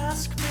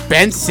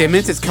 Ben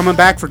Simmons is coming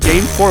back for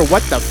Game 4.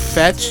 What the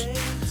fetch?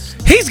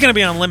 He's going to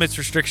be on limits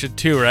restriction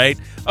too, right?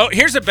 Oh,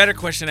 here's a better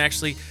question,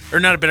 actually. Or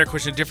not a better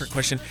question, a different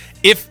question.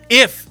 If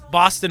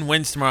Boston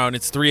wins tomorrow and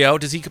it's 3-0,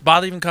 does he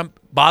bother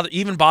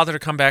to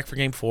come back for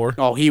Game 4?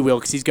 Oh, he will,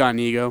 because he's got an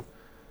ego.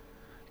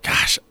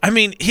 Gosh, I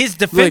mean, his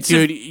defensive...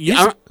 Look,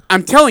 dude,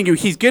 I'm telling you,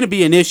 he's going to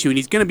be an issue, and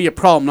he's going to be a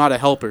problem, not a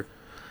helper.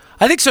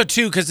 I think so,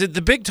 too, because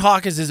the big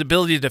talk is his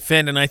ability to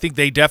defend, and I think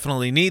they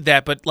definitely need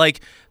that. But,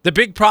 like, the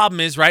big problem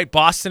is, right,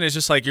 Boston is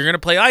just like, you're going to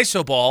play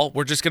iso ball.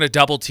 We're just going to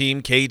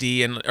double-team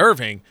KD and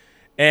Irving.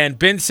 And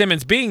Ben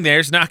Simmons being there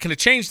is not going to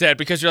change that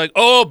because you're like,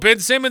 oh, Ben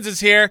Simmons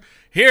is here.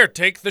 Here,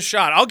 take the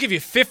shot. I'll give you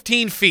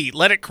 15 feet.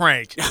 Let it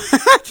crank.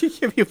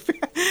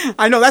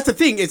 I know, that's the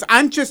thing. What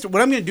I'm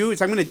going to do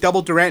is I'm going to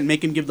double Durant and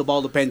make him give the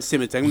ball to Ben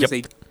Simmons. I'm going to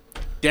say,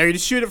 dare you to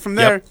shoot it from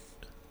there. Yep.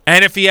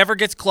 And if he ever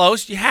gets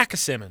close, you hack a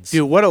Simmons.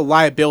 Dude, what a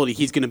liability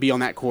he's going to be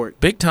on that court.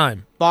 Big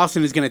time.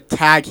 Boston is going to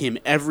tag him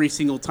every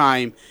single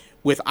time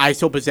with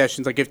ISO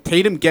possessions. Like, if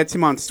Tatum gets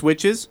him on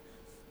switches,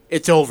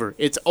 it's over.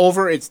 It's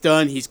over. It's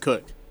done. He's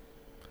cooked.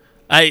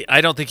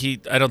 I don't think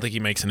he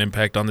makes an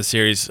impact on the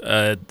series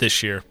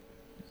this year.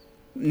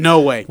 No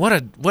way.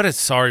 What a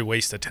sorry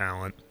waste of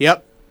talent.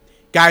 Yep.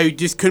 Guy who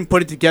just couldn't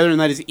put it together and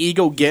let his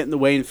ego get in the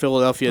way in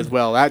Philadelphia as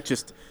well. That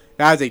is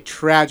a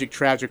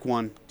tragic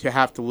one to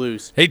have to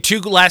lose. Hey, two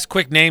last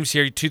quick names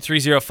here.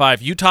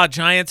 2305. Utah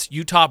Giants,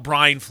 Utah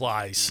Brine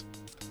Flies.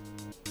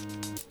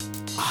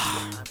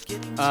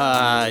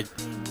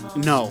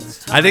 No.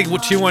 I think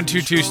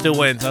 2122 still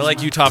wins. I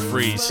like Utah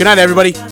Freeze. Good night, everybody.